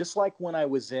try, just like when I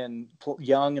was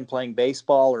young and playing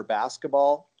baseball or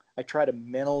basketball, I try to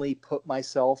mentally put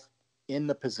myself in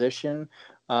the position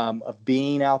of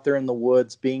being out there in the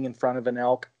woods, being in front of an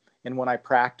elk. And when I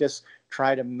practice,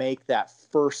 try to make that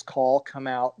first call come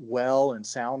out well and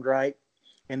sound right.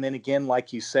 And then again,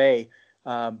 like you say,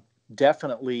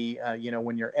 definitely,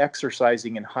 when you're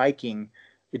exercising and hiking,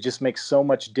 it just makes so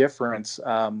much difference,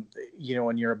 in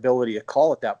your ability to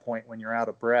call at that point when you're out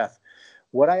of breath.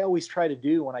 What I always try to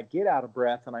do when I get out of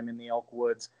breath and I'm in the elk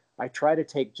woods, I try to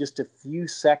take just a few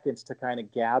seconds to kind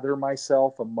of gather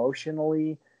myself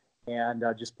emotionally and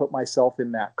just put myself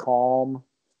in that calm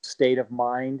state of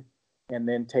mind, and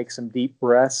then take some deep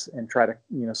breaths and try to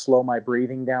slow my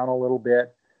breathing down a little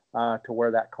bit to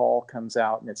where that call comes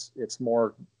out and it's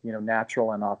more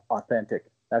natural and authentic.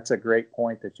 That's a great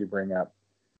point that you bring up.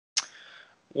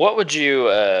 What would you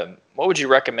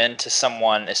recommend to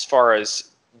someone as far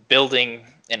as building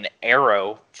an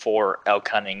arrow for elk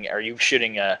hunting? Are you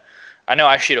shooting I know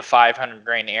I shoot a 500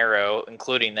 grain arrow,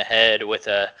 including the head, with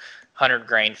a 100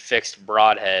 grain fixed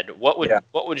broadhead. What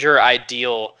would your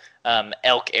ideal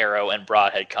elk arrow and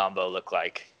broadhead combo look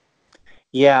like?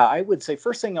 Yeah, I would say,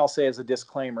 first thing I'll say as a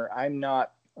disclaimer, I'm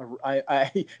not,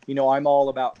 I'm all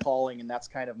about calling, and that's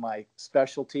kind of my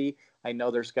specialty. I know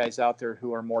there's guys out there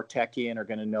who are more techie and are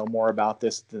going to know more about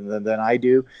this than I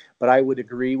do, but I would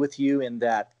agree with you in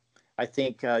that I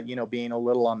think, being a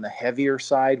little on the heavier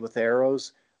side with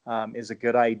arrows is a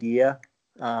good idea.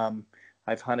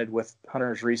 I've hunted with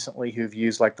hunters recently who've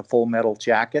used like the full metal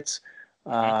jackets.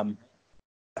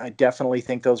 I definitely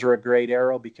think those are a great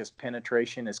arrow because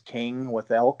penetration is king with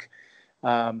elk.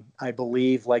 I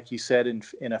believe, like you said,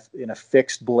 in a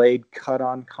fixed blade cut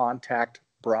on contact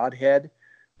broadhead,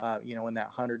 in that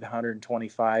 100 to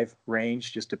 125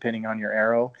 range, just depending on your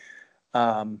arrow.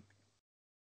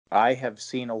 I have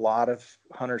seen a lot of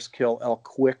hunters kill elk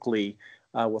quickly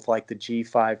with like the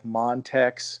G5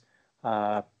 Montex,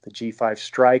 the G5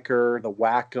 Striker, the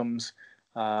Whack'ems,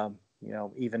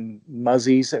 even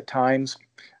Muzzies at times.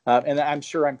 And I'm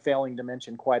sure I'm failing to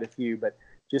mention quite a few, but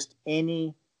just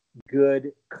any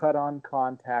good cut-on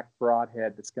contact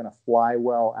broadhead that's going to fly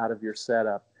well out of your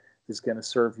setup is going to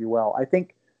serve you well. I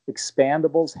think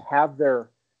expandables have their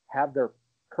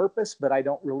purpose, but I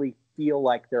don't really feel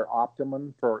like they're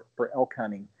optimum for elk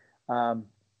hunting.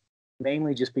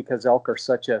 Mainly just because elk are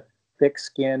such a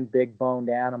thick-skinned, big-boned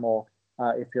animal.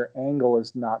 If your angle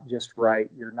is not just right,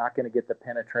 you're not going to get the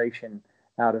penetration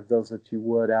out of those that you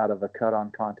would out of a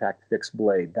cut-on contact fixed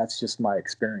blade. That's just my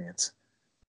experience.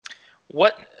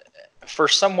 What, for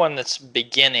someone that's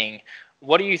beginning,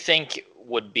 what do you think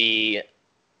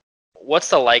what's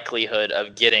the likelihood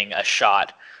of getting a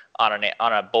shot on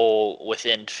a bull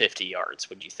within 50 yards,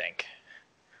 would you think?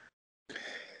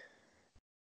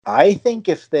 I think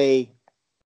if they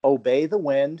obey the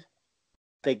wind,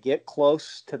 they get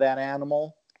close to that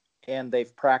animal, and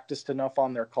they've practiced enough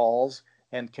on their calls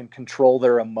and can control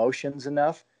their emotions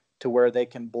enough to where they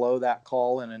can blow that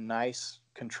call in a nice,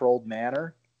 controlled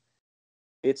manner,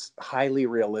 it's highly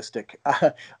realistic.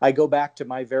 I go back to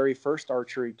my very first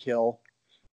archery kill,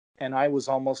 and I was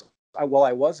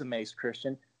amazed,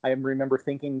 Christian. I remember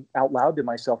thinking out loud to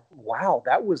myself, wow,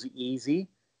 that was easy.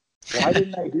 Why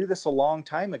didn't I do this a long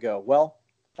time ago? Well,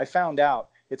 I found out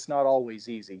it's not always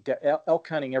easy. Elk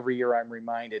hunting every year, I'm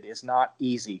reminded, is not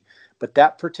easy. But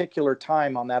that particular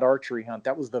time on that archery hunt,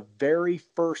 that was the very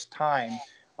first time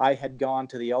I had gone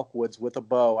to the elk woods with a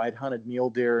bow. I'd hunted mule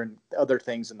deer and other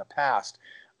things in the past.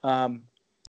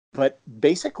 But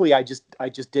basically, I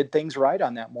just did things right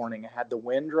on that morning. I had the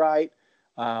wind right.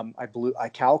 I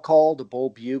cow called, a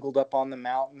bull bugled up on the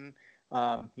mountain,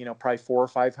 probably 400 or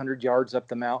 500 yards up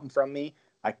the mountain from me.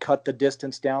 I cut the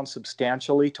distance down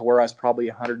substantially to where I was probably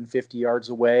 150 yards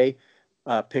away,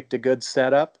 picked a good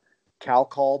setup, cow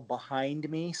called behind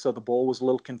me. So the bull was a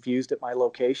little confused at my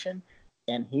location,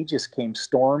 and he just came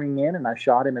storming in, and I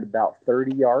shot him at about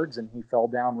 30 yards, and he fell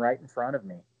down right in front of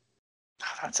me.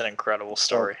 That's an incredible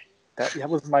story. So that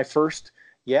was my first.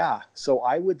 Yeah. So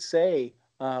I would say,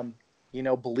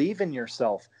 believe in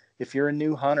yourself. If you're a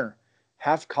new hunter,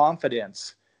 have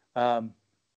confidence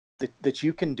that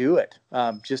you can do it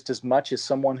just as much as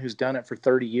someone who's done it for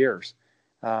 30 years.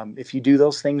 If you do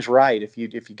those things right, if you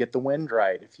get the wind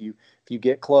right, if you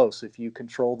get close, if you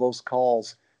control those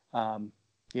calls, and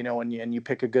you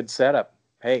pick a good setup,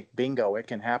 hey, bingo, it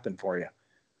can happen for you.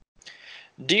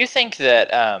 Do you think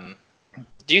that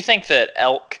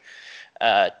elk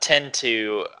tend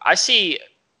to? I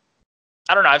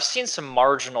don't know. I've seen some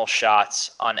marginal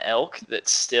shots on elk that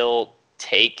still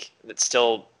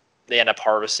they end up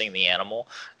harvesting the animal.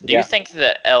 Do you think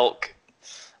that elk,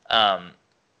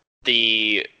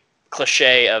 the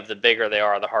cliche of the bigger they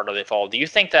are, the harder they fall, do you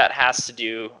think that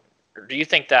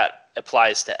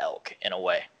applies to elk in a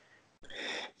way?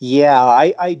 Yeah,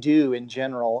 I do in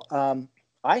general.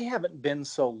 I haven't been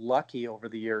so lucky over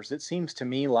the years. It seems to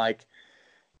me like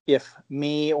if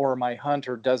me or my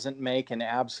hunter doesn't make an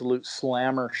absolute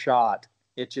slammer shot,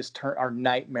 our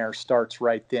nightmare starts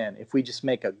right then. If we just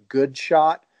make a good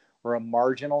shot or a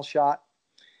marginal shot,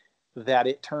 that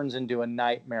it turns into a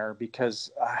nightmare,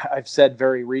 because I've said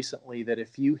very recently that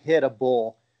if you hit a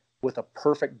bull with a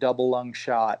perfect double lung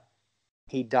shot,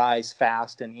 he dies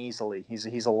fast and easily.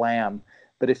 He's a lamb.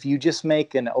 But if you just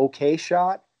make an okay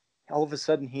shot, all of a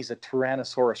sudden he's a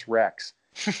Tyrannosaurus Rex.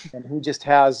 And he just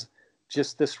has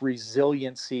this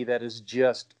resiliency that is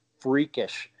just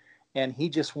freakish. And he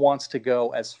just wants to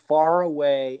go as far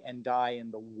away and die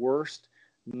in the worst,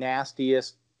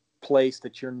 nastiest place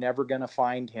that you're never going to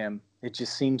find him. It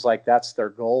just seems like that's their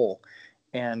goal.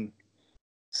 And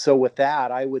so with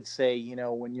that, I would say,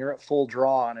 when you're at full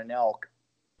draw on an elk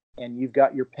and you've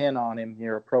got your pin on him,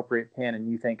 your appropriate pin,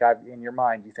 and you think in your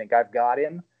mind, you think I've got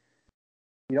him,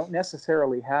 you don't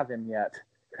necessarily have him yet.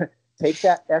 Take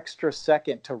that extra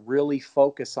second to really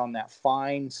focus on that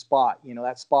fine spot,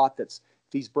 that spot that's,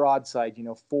 if he's broadside,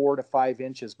 4 to 5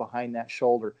 inches behind that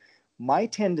shoulder. My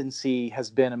tendency has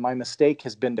been, and my mistake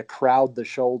has been, to crowd the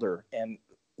shoulder. And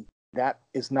that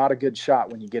is not a good shot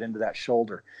when you get into that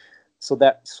shoulder. So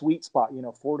that sweet spot,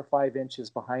 4 to 5 inches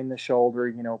behind the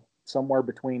shoulder, somewhere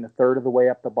between a third of the way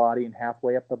up the body and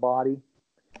halfway up the body.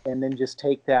 And then just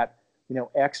take that,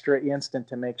 extra instant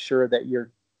to make sure that you're,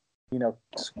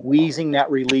 squeezing that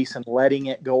release and letting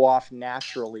it go off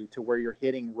naturally to where you're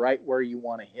hitting right where you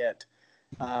want to hit.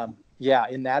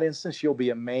 In that instance, you'll be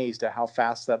amazed at how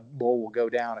fast that bull will go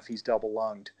down if he's double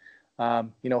lunged.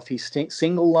 If he's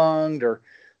single lunged or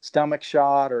stomach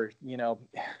shot, or,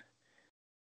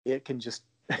 it can just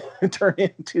turn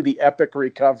into the epic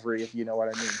recovery, if you know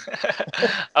what I mean.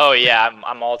 Oh yeah,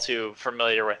 I'm all too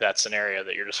familiar with that scenario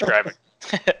that you're describing.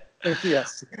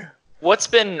 Yes. What's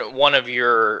been one of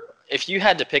your, if you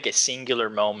had to pick a singular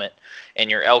moment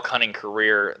in your elk hunting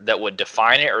career that would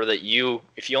define it, or that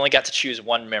if you only got to choose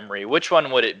one memory, which one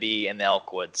would it be in the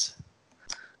elk woods?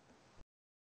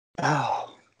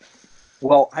 Oh,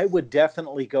 well, I would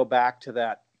definitely go back to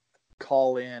that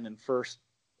call in and first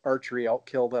archery elk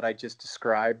kill that I just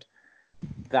described.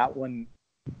 That one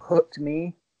hooked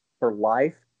me for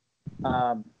life.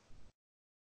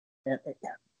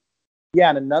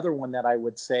 And another one that I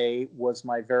would say was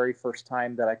my very first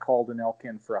time that I called an elk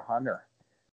in for a hunter,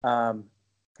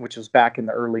 which was back in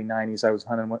the early 90s. I was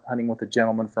hunting with a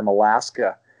gentleman from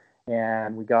Alaska,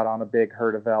 and we got on a big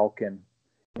herd of elk, and,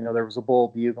 there was a bull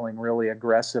bugling really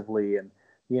aggressively. And,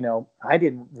 I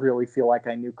didn't really feel like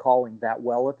I knew calling that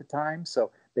well at the time. So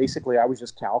basically I was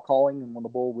just cow calling, and when the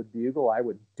bull would bugle, I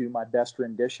would do my best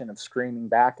rendition of screaming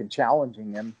back and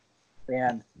challenging him.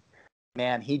 And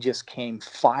man, he just came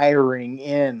firing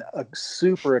in, a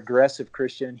super aggressive,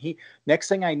 Christian. Next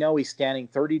thing I know, he's standing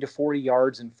 30 to 40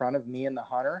 yards in front of me and the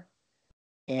hunter.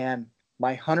 And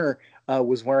my hunter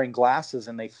was wearing glasses,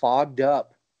 and they fogged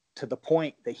up to the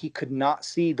point that he could not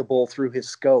see the bull through his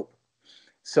scope.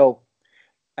 So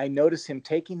I notice him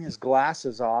taking his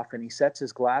glasses off, and he sets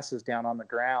his glasses down on the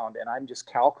ground, and I'm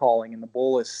just cow calling, and the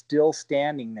bull is still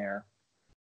standing there.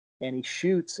 And he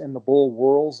shoots, and the bull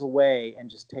whirls away and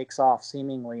just takes off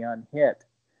seemingly unhit.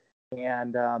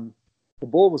 And the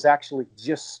bull was actually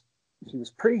he was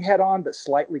pretty head on, but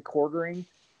slightly quartering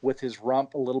with his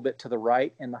rump a little bit to the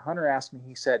right. And the hunter asked me,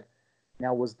 he said,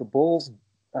 now, was the bull's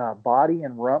body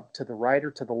and rump to the right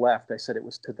or to the left? I said, it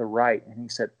was to the right. And he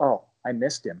said, oh, I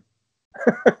missed him.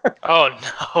 Oh,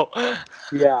 no.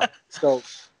 Yeah. So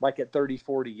like at 30,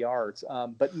 40 yards.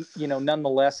 But,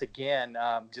 nonetheless, again,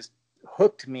 just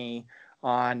hooked me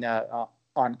on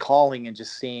calling and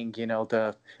just seeing,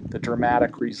 the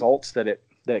dramatic results that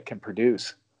it can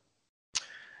produce.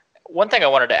 One thing I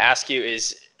wanted to ask you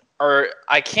is, or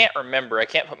I can't remember, I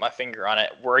can't put my finger on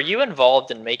it. Were you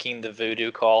involved in making the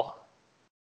voodoo call?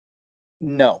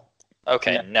 No.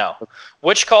 Okay, no.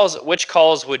 Which calls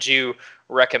would you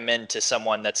recommend to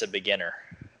someone that's a beginner?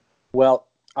 Well,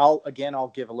 I'll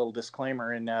give a little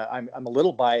disclaimer, and I'm a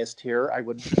little biased here. I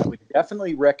would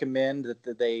definitely recommend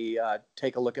that they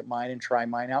take a look at mine and try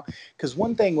mine out. Because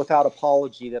one thing, without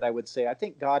apology, that I would say, I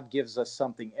think God gives us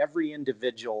something. Every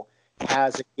individual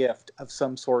has a gift of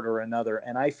some sort or another,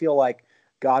 and I feel like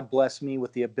God blessed me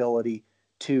with the ability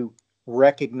to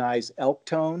recognize elk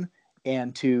tone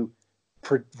and to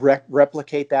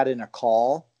replicate that in a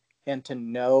call, and to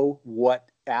know what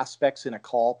aspects in a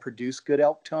call produce good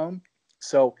elk tone.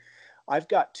 So I've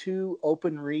got 2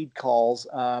 open reed calls.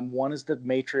 One is the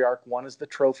matriarch, one is the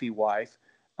trophy wife.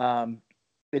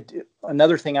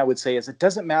 Another thing I would say is, it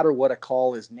doesn't matter what a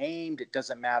call is named. It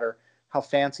doesn't matter how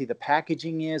fancy the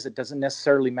packaging is. It doesn't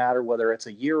necessarily matter whether it's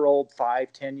a year old,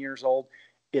 5, 10 years old.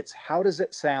 It's how does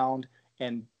it sound,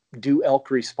 and do elk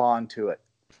respond to it?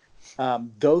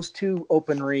 Those 2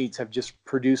 open reeds have just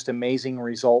produced amazing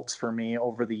results for me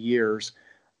over the years.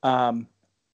 And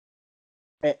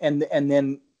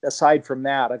then aside from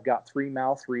that, I've got 3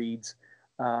 mouth reeds.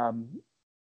 One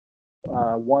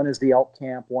is the Elk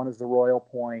Camp, one is the Royal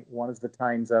Point, one is the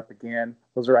Time's Up. Again,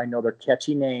 I know they're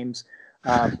catchy names,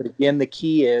 but again, the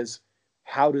key is,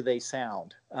 how do they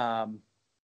sound?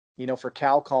 For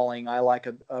cow calling, I like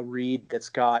a reed that's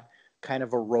got kind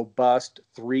of a robust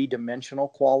 3-dimensional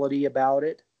quality about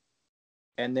it.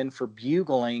 And then for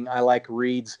bugling, I like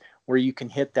reeds where you can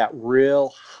hit that real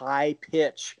high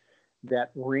pitch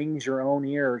that rings your own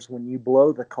ears when you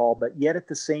blow the call, but yet at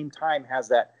the same time has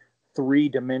that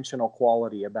 3-dimensional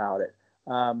quality about it.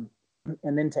 And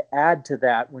then to add to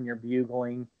that, when you're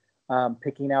bugling,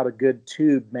 picking out a good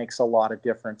tube makes a lot of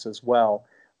difference as well.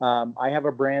 I have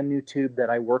a brand new tube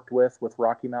that I worked with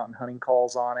Rocky Mountain Hunting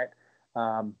Calls on it.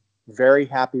 Very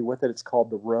happy with it. It's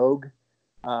called the Rogue.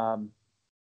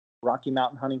 Rocky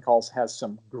Mountain Hunting Calls has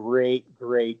some great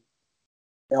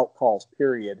elk calls,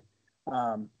 period.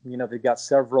 They've got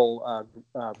several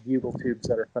bugle tubes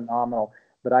that are phenomenal.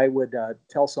 But I would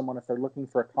tell someone if they're looking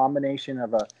for a combination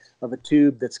of a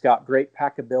tube that's got great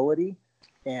packability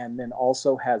and then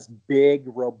also has big,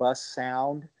 robust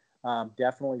sound,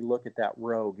 definitely look at that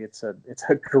Rogue. It's a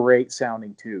great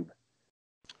sounding tube.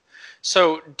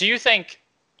 So, do you think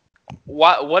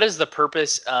what is the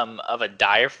purpose of a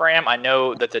diaphragm? I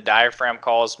know that the diaphragm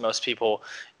calls, most people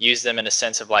use them in a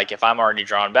sense of like, if I'm already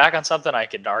drawn back on something, I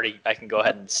can go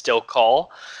ahead and still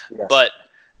call. Yes. But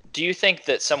do you think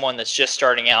that someone that's just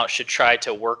starting out should try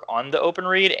to work on the open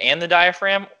reed and the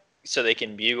diaphragm so they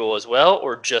can bugle as well,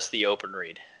 or just the open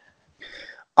reed?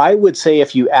 I would say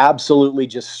if you absolutely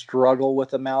just struggle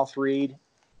with a mouth reed,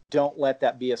 don't let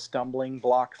that be a stumbling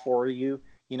block for you.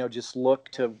 Just look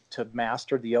to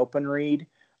master the open reed.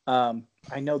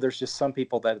 I know there's just some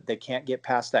people that they can't get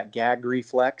past that gag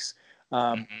reflex.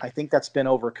 I think that's been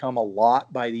overcome a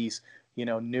lot by these,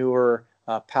 newer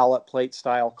palate plate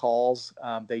style calls.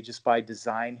 They just by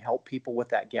design help people with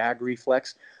that gag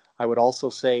reflex. I would also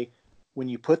say when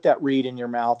you put that reed in your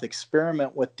mouth,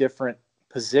 experiment with different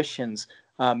positions.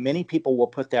 Many people will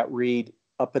put that reed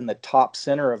up in the top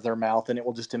center of their mouth and it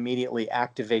will just immediately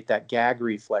activate that gag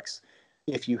reflex.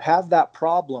 If you have that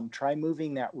problem, try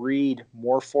moving that reed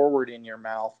more forward in your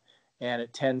mouth, and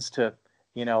it tends to,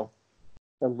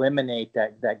 eliminate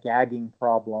that gagging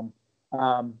problem.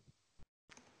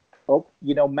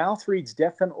 Mouth reeds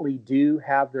definitely do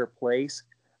have their place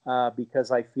because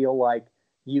I feel like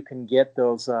you can get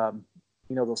those,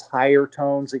 those higher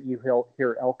tones that you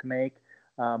hear elk make,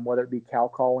 whether it be cow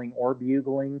calling or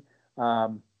bugling.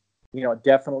 It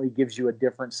definitely gives you a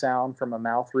different sound from a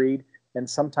mouth reed. And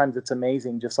sometimes it's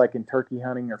amazing, just like in turkey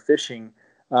hunting or fishing,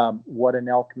 what an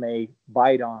elk may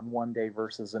bite on one day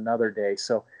versus another day.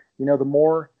 So, the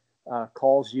more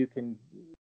calls you can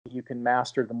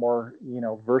master, the more,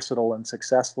 versatile and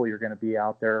successful you're going to be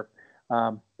out there.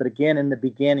 But again, in the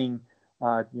beginning,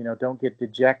 don't get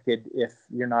dejected if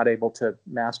you're not able to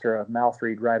master a mouth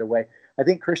reed right away. I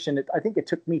think, Christian, I think it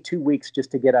took me 2 weeks just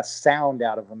to get a sound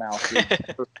out of a mouth reed when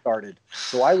I first started.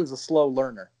 So I was a slow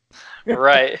learner.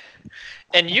 Right.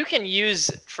 And you can use,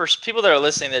 for people that are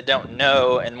listening that don't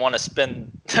know and want to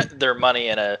spend their money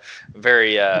in a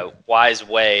very wise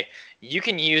way, you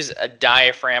can use a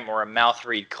diaphragm or a mouth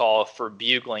reed call for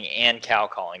bugling and cow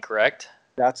calling, correct?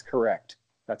 That's correct.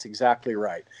 That's exactly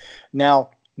right. Now,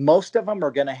 most of them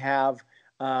are going to have,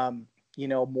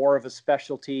 more of a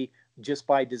specialty just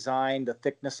by design, the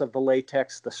thickness of the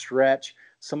latex, the stretch.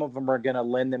 Some of them are going to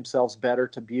lend themselves better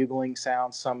to bugling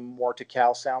sounds, some more to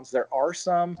cow sounds. There are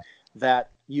some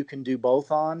that you can do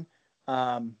both on,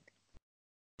 but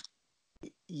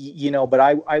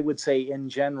I would say in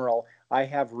general, I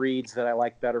have reeds that I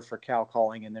like better for cow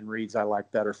calling and then reeds I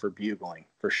like better for bugling,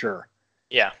 for sure.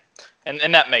 Yeah.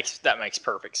 And that makes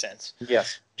perfect sense.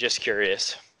 Yes. Just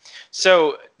curious.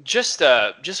 So just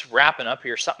wrapping up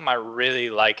here, something I really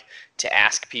like to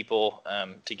ask people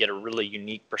to get a really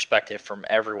unique perspective from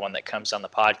everyone that comes on the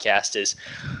podcast is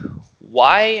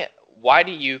why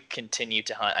do you continue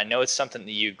to hunt? I know it's something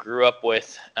that you grew up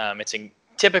with.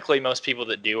 Typically most people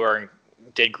that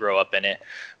did grow up in it,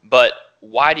 but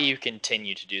why do you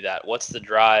continue to do that? What's the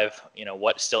drive?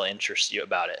 What still interests you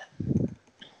about it?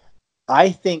 I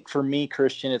think for me,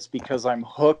 Christian, it's because I'm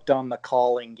hooked on the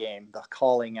calling game, the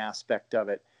calling aspect of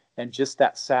it, and just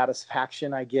that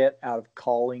satisfaction I get out of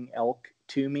calling elk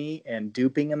to me and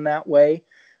duping them that way.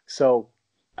 So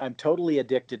I'm totally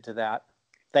addicted to that.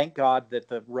 Thank God that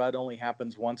the rut only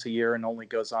happens once a year and only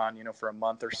goes on, for a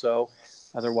month or so.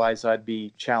 Otherwise, I'd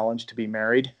be challenged to be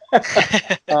married.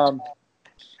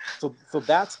 So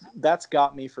that's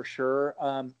got me for sure.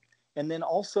 And then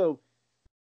also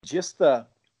just the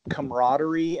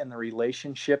camaraderie and the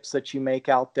relationships that you make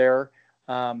out there.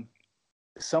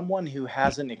 Someone who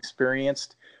hasn't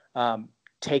experienced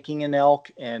taking an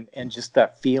elk and just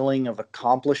that feeling of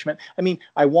accomplishment. I mean,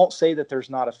 I won't say that there's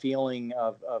not a feeling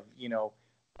of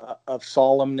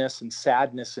solemnness and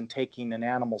sadness in taking an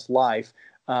animal's life,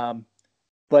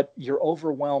 but you're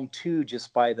overwhelmed too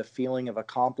just by the feeling of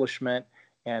accomplishment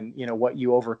and what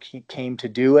you overcame to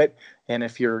do it. And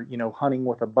if you're hunting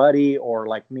with a buddy or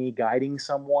like me guiding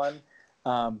someone,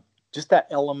 just that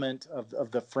element of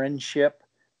the friendship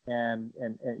and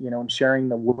sharing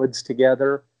the woods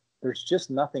together, there's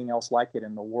just nothing else like it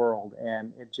in the world,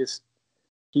 and it just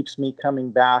keeps me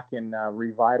coming back and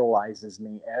revitalizes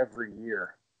me every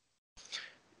year.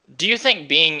 Do you think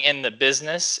being in the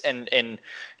business and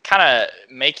kind of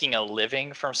making a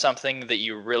living from something that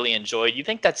you really enjoy, do you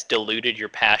think that's diluted your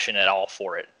passion at all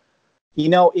for it?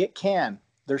 It can.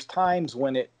 There's times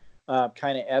when it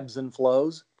kind of ebbs and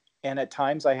flows. And at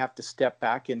times I have to step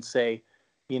back and say,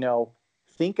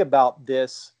 think about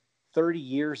this 30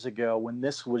 years ago when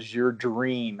this was your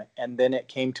dream and then it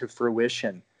came to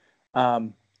fruition.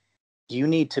 You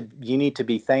need to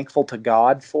be thankful to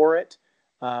God for it.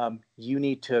 You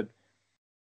need to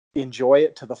enjoy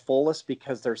it to the fullest,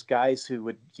 because there's guys who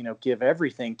would, give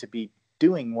everything to be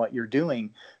doing what you're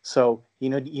doing. So, you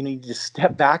need to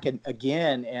step back and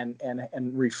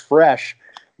refresh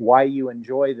why you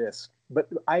enjoy this. But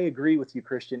I agree with you,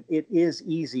 Christian. It is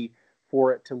easy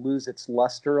for it to lose its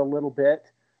luster a little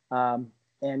bit.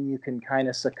 And you can kind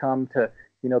of succumb to,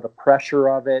 the pressure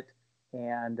of it.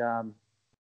 And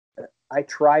I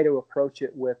try to approach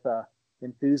it with a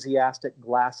enthusiastic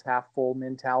glass half full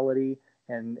mentality,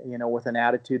 and, with an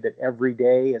attitude that every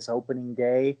day is opening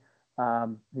day.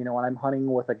 When I'm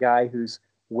hunting with a guy who's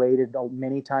waited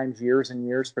many times, years and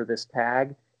years, for this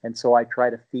tag. And so I try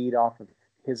to feed off of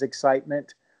his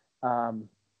excitement. But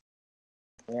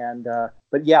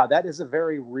yeah, that is a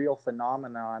very real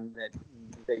phenomenon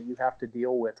that you have to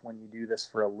deal with when you do this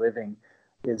for a living,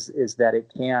 is that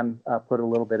it can put a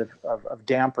little bit of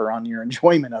damper on your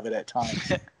enjoyment of it at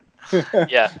times.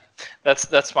 Yeah,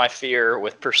 that's my fear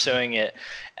with pursuing it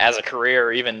as a career,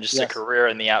 or even just a career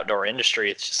in the outdoor industry.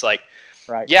 It's just like,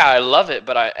 right. Yeah, I love it,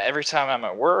 but every time I'm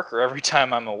at work or every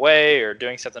time I'm away or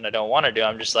doing something I don't want to do,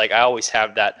 I'm just like, I always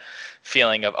have that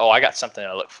feeling of, I got something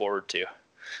to look forward to,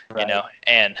 right.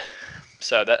 And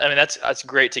so that's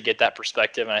great to get that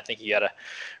perspective, and I think you got a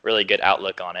really good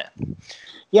outlook on it.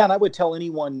 Yeah, and I would tell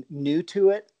anyone new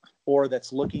to it or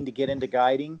that's looking to get into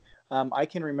guiding. I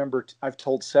can remember I've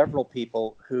told several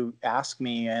people who ask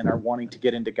me and are wanting to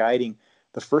get into guiding,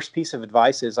 the first piece of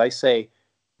advice is I say,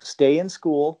 stay in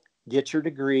school, get your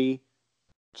degree,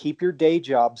 keep your day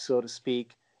job, so to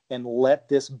speak, and let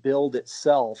this build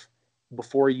itself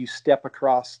before you step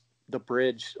across the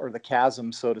bridge or the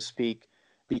chasm, so to speak.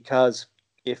 Because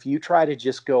if you try to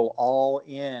just go all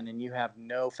in and you have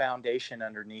no foundation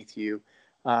underneath you,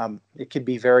 it could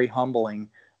be very humbling.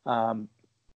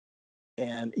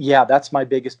 And yeah, that's my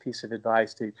biggest piece of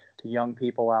advice to young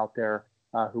people out there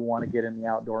who want to get in the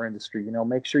outdoor industry.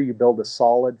 Make sure you build a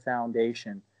solid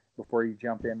foundation before you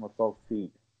jump in with both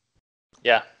feet.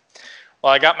 Yeah.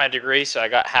 Well, I got my degree, so I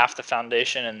got half the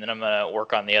foundation, and then I'm going to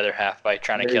work on the other half by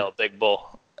trying to kill a big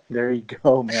bull. There you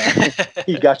go, man.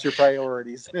 You got your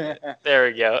priorities. There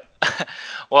we go.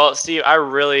 Well, Steve, I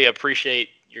really appreciate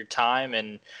your time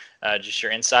and just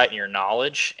your insight and your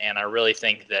knowledge. And I really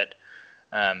think that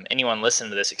anyone listening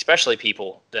to this, especially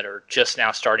people that are just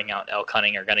now starting out elk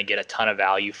hunting, are going to get a ton of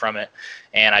value from it.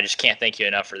 And I just can't thank you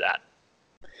enough for that.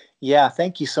 Yeah,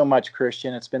 thank you so much,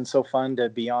 Christian. It's been so fun to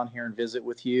be on here and visit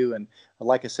with you. And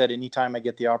like I said, anytime I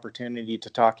get the opportunity to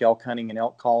talk elk hunting and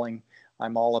elk calling,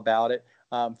 I'm all about it.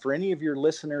 For any of your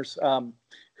listeners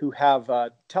who have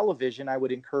television, I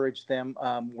would encourage them.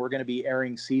 We're going to be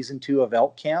airing season 2 of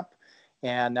Elk Camp,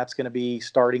 and that's going to be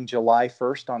starting July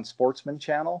 1st on Sportsman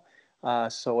Channel.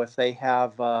 So if they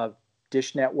have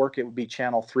Dish Network, it would be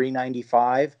channel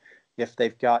 395. If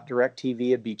they've got DirecTV,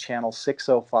 it'd be channel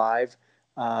 605.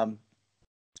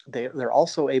 They're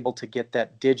also able to get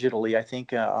that digitally, I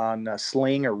think, on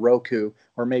Sling or Roku,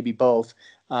 or maybe both.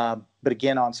 But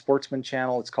again, on Sportsman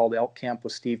Channel, it's called Elk Camp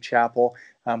with Steve Chappell.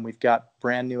 We've got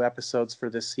brand new episodes for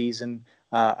this season.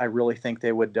 I really think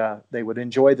they would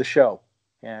enjoy the show.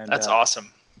 And that's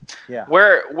awesome. Yeah.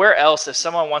 Where else, if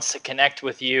someone wants to connect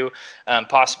with you,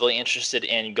 possibly interested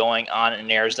in going on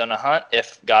an Arizona hunt,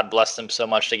 if God blessed them so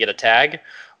much to get a tag,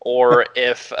 or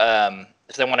if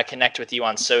they want to connect with you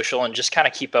on social and just kind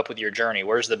of keep up with your journey,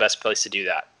 where's the best place to do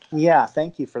that? Yeah,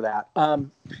 thank you for that.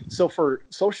 So for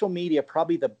social media,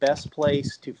 probably the best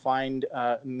place to find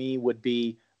me would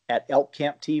be at Elk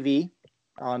Camp TV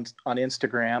on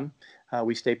Instagram.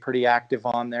 We stay pretty active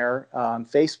on there. On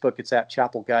Facebook, it's at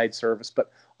Chappell Guide Service,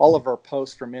 but all of our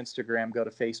posts from Instagram go to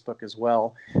Facebook as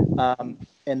well. And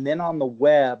then on the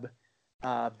web,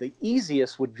 the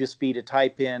easiest would just be to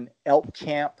type in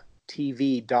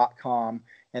elkcamptv.com,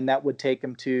 and that would take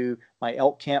them to my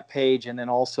Elk Camp page, and then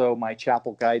also my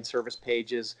Chappell Guide Service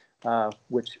pages,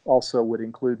 which also would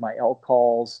include my elk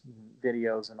calls,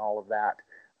 videos, and all of that.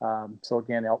 So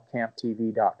again,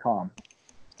 elkcamptv.com.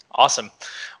 Awesome.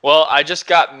 Well, I just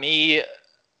got me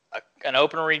an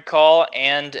open read call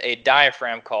and a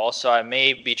diaphragm call, so I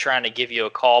may be trying to give you a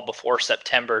call before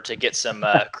September to get some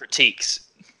critiques.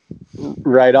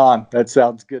 Right on. That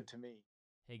sounds good to me.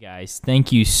 Hey guys,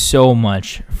 thank you so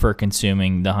much for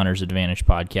consuming the Hunter's Advantage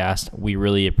podcast. We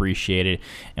really appreciate it,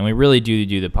 and we really do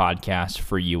the podcast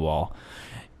for you all.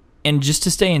 And just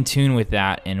to stay in tune with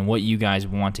that and what you guys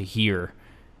want to hear,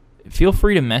 feel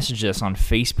free to message us on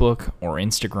Facebook or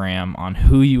Instagram on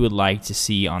who you would like to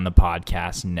see on the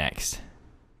podcast next.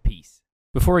 Peace.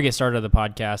 Before we get started on the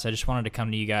podcast, I just wanted to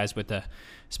come to you guys with a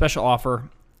special offer.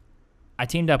 I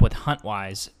teamed up with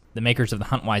HuntWise, the makers of the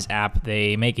HuntWise app.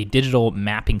 They make a digital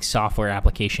mapping software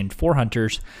application for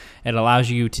hunters. It allows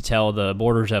you to tell the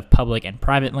borders of public and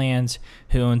private lands,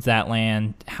 who owns that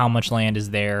land, how much land is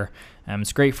there.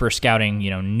 It's great for scouting,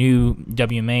 new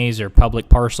WMAs or public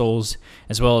parcels,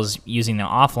 as well as using the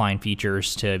offline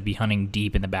features to be hunting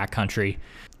deep in the backcountry.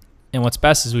 And what's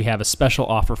best is we have a special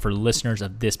offer for listeners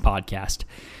of this podcast.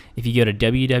 If you go to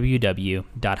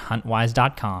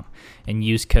www.huntwise.com and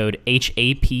use code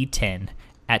HAP10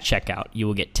 at checkout, you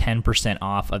will get 10%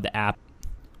 off of the app.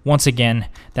 Once again,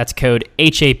 that's code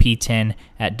HAP10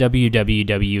 at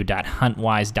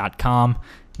www.huntwise.com.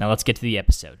 Now let's get to the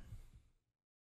episode.